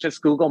 you can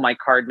just Google my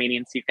card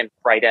meanings. You can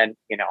write in,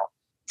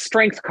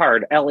 strength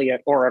card,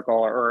 Elliot Oracle,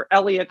 or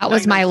Elliot. That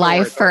was my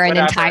life for an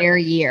entire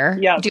year.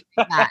 Yes.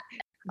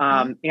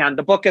 And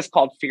the book is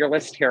called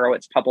Fearless Tarot.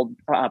 It's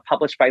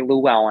published by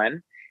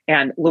Llewellyn.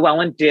 And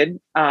Llewellyn did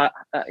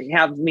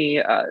have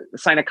me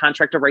sign a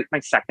contract to write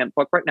my second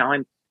book. Right now,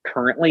 I'm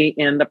currently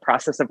in the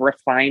process of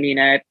refining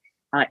it.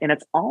 And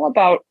it's all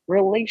about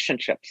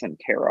relationships in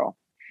tarot.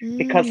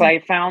 Because I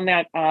found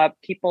that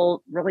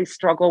people really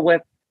struggle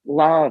with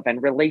love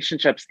and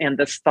relationships, and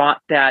this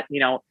thought that,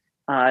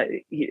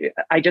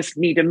 I just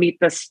need to meet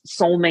this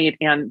soulmate,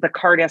 and the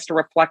card has to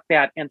reflect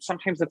that. And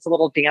sometimes it's a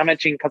little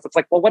damaging because it's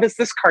like, well, what does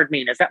this card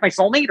mean? Is that my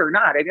soulmate or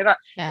not? Yes.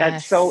 And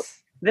so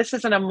this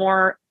is in a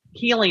more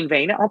healing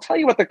vein. I'll tell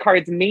you what the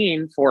cards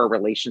mean for a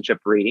relationship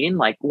reading.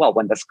 Like, well,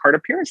 when this card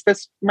appears,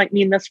 this might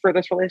mean this for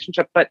this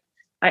relationship. But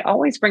I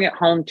always bring it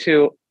home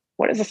to,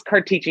 what is this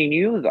card teaching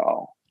you,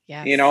 though?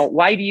 Yes.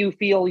 Why do you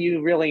feel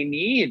you really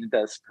need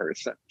this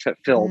person to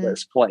fill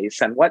this place?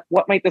 And what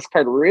might this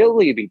card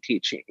really be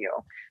teaching you?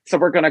 So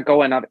we're going to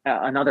go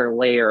another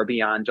layer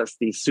beyond just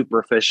the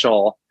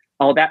superficial,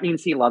 oh, that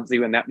means he loves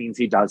you and that means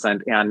he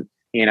doesn't. And,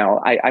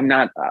 I'm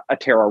not a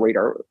tarot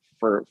reader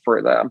for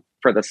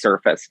the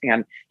surface.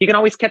 And you can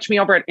always catch me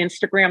over at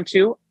Instagram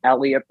too.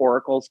 Elliot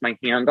Oracle's my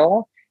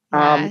handle.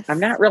 Yes. I'm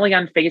not really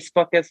on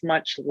Facebook as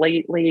much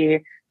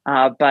lately,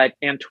 but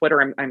and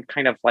Twitter, I'm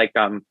kind of like,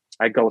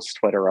 I ghost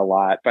Twitter a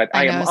lot, but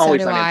I am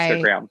always on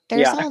Instagram.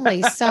 There's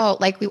only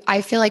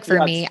I feel like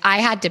for me,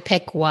 I had to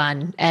pick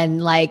one,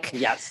 and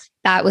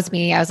that was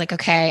me. I was like,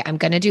 okay, I'm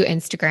going to do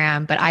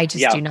Instagram, but I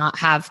just do not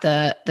have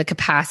the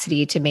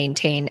capacity to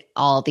maintain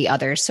all the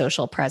other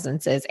social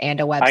presences and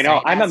a website. I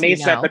know. I'm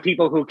amazed at the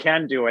people who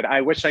can do it. I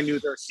wish I knew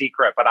their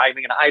secret, but I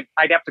mean,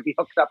 I'd have to be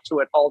hooked up to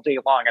it all day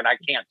long, and I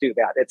can't do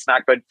that. It's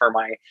not good for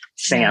my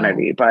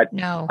sanity.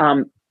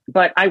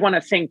 But I want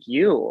to thank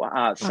you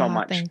so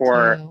much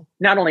for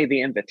not only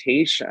the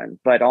invitation,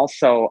 but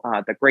also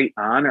the great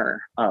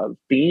honor of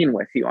being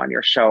with you on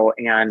your show.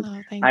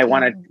 And I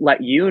want to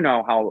let you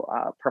know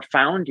how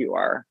profound you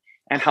are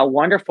and how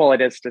wonderful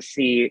it is to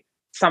see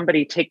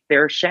somebody take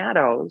their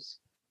shadows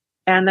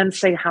and then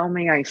say, how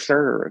may I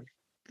serve?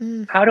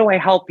 How do I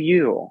help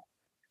you?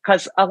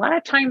 Because a lot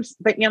of times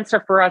the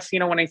answer for us,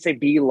 when I say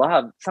be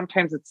loved,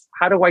 sometimes it's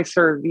how do I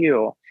serve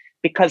you?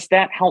 Because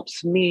that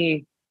helps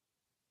me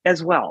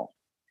as well,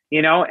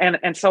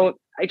 and so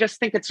I just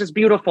think it's just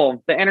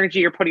beautiful. The energy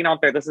you're putting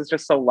out there, this is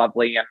just so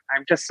lovely. And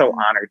I'm just so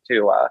honored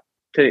to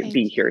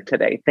be here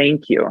today.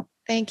 Thank you.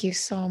 Thank you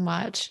so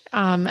much.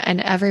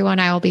 And everyone,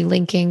 I will be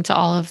linking to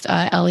all of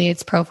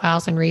Elliot's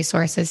profiles and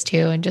resources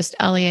too. And just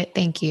Elliot,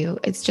 thank you.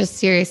 It's just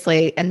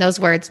seriously, and those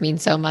words mean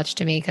so much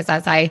to me because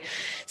as I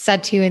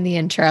said to you in the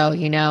intro,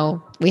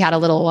 we had a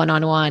little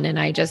one-on-one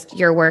and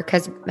your work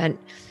has meant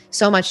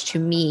so much to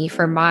me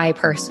for my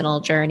personal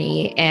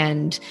journey.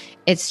 And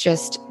it's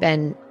just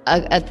been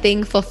a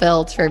thing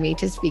fulfilled for me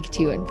to speak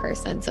to you in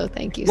person. So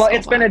thank you so much. Well,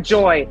 it's been a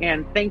joy.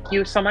 And thank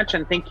you so much.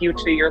 And thank you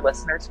to your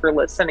listeners for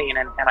listening.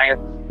 And I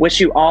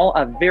wish you all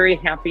a very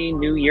happy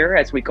new year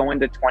as we go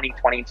into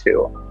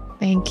 2022.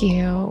 Thank you.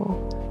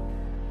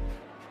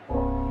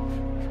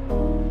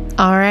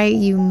 All right,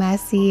 you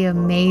messy,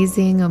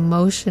 amazing,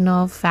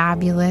 emotional,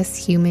 fabulous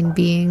human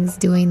beings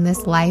doing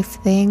this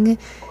life thing.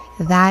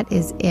 That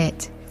is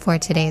it for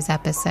today's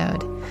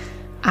episode.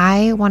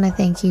 I want to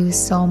thank you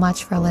so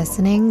much for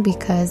listening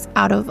because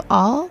out of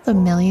all the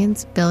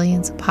millions,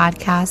 billions of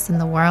podcasts in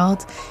the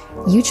world,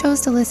 you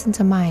chose to listen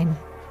to mine.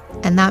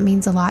 And that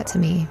means a lot to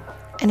me.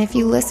 And if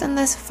you listen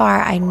this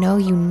far, I know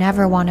you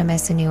never want to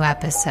miss a new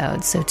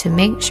episode. So to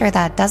make sure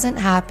that doesn't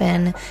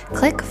happen,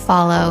 click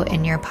follow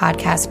in your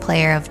podcast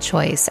player of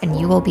choice and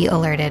you will be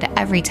alerted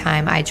every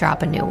time I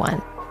drop a new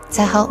one.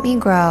 To help me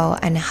grow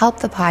and help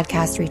the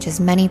podcast reach as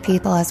many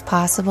people as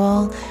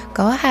possible,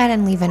 go ahead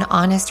and leave an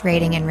honest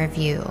rating and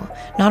review.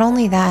 Not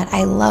only that,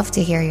 I love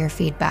to hear your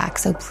feedback,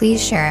 so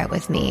please share it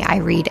with me. I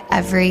read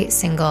every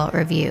single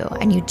review,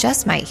 and you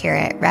just might hear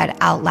it read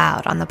out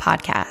loud on the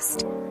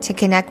podcast. To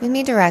connect with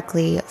me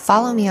directly,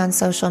 follow me on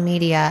social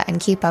media and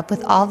keep up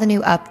with all the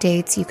new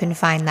updates. You can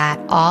find that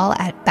all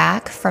at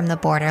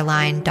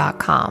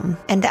backfromtheborderline.com.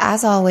 And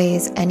as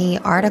always, any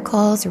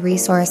articles,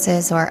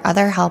 resources, or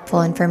other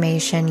helpful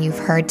information you've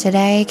heard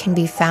today can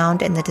be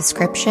found in the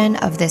description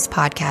of this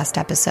podcast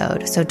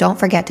episode. So don't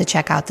forget to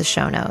check out the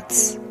show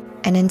notes.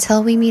 And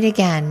until we meet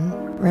again,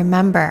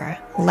 remember,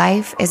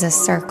 life is a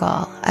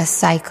circle, a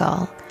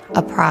cycle,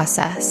 a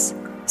process.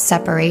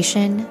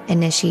 Separation,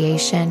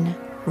 initiation,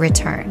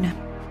 return.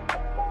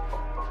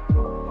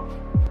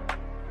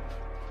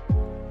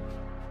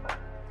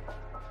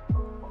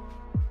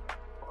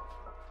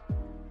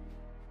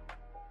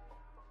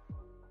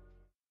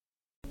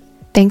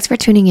 Thanks for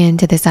tuning in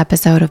to this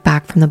episode of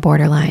Back from the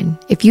Borderline.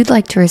 If you'd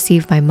like to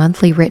receive my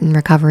monthly written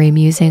recovery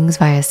musings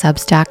via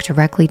Substack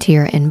directly to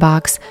your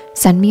inbox,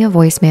 send me a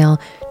voicemail,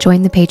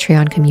 join the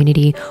Patreon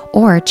community,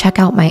 or check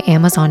out my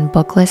Amazon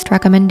book list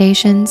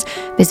recommendations,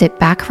 visit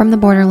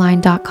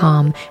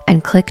backfromtheborderline.com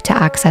and click to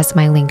access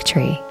my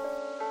Linktree.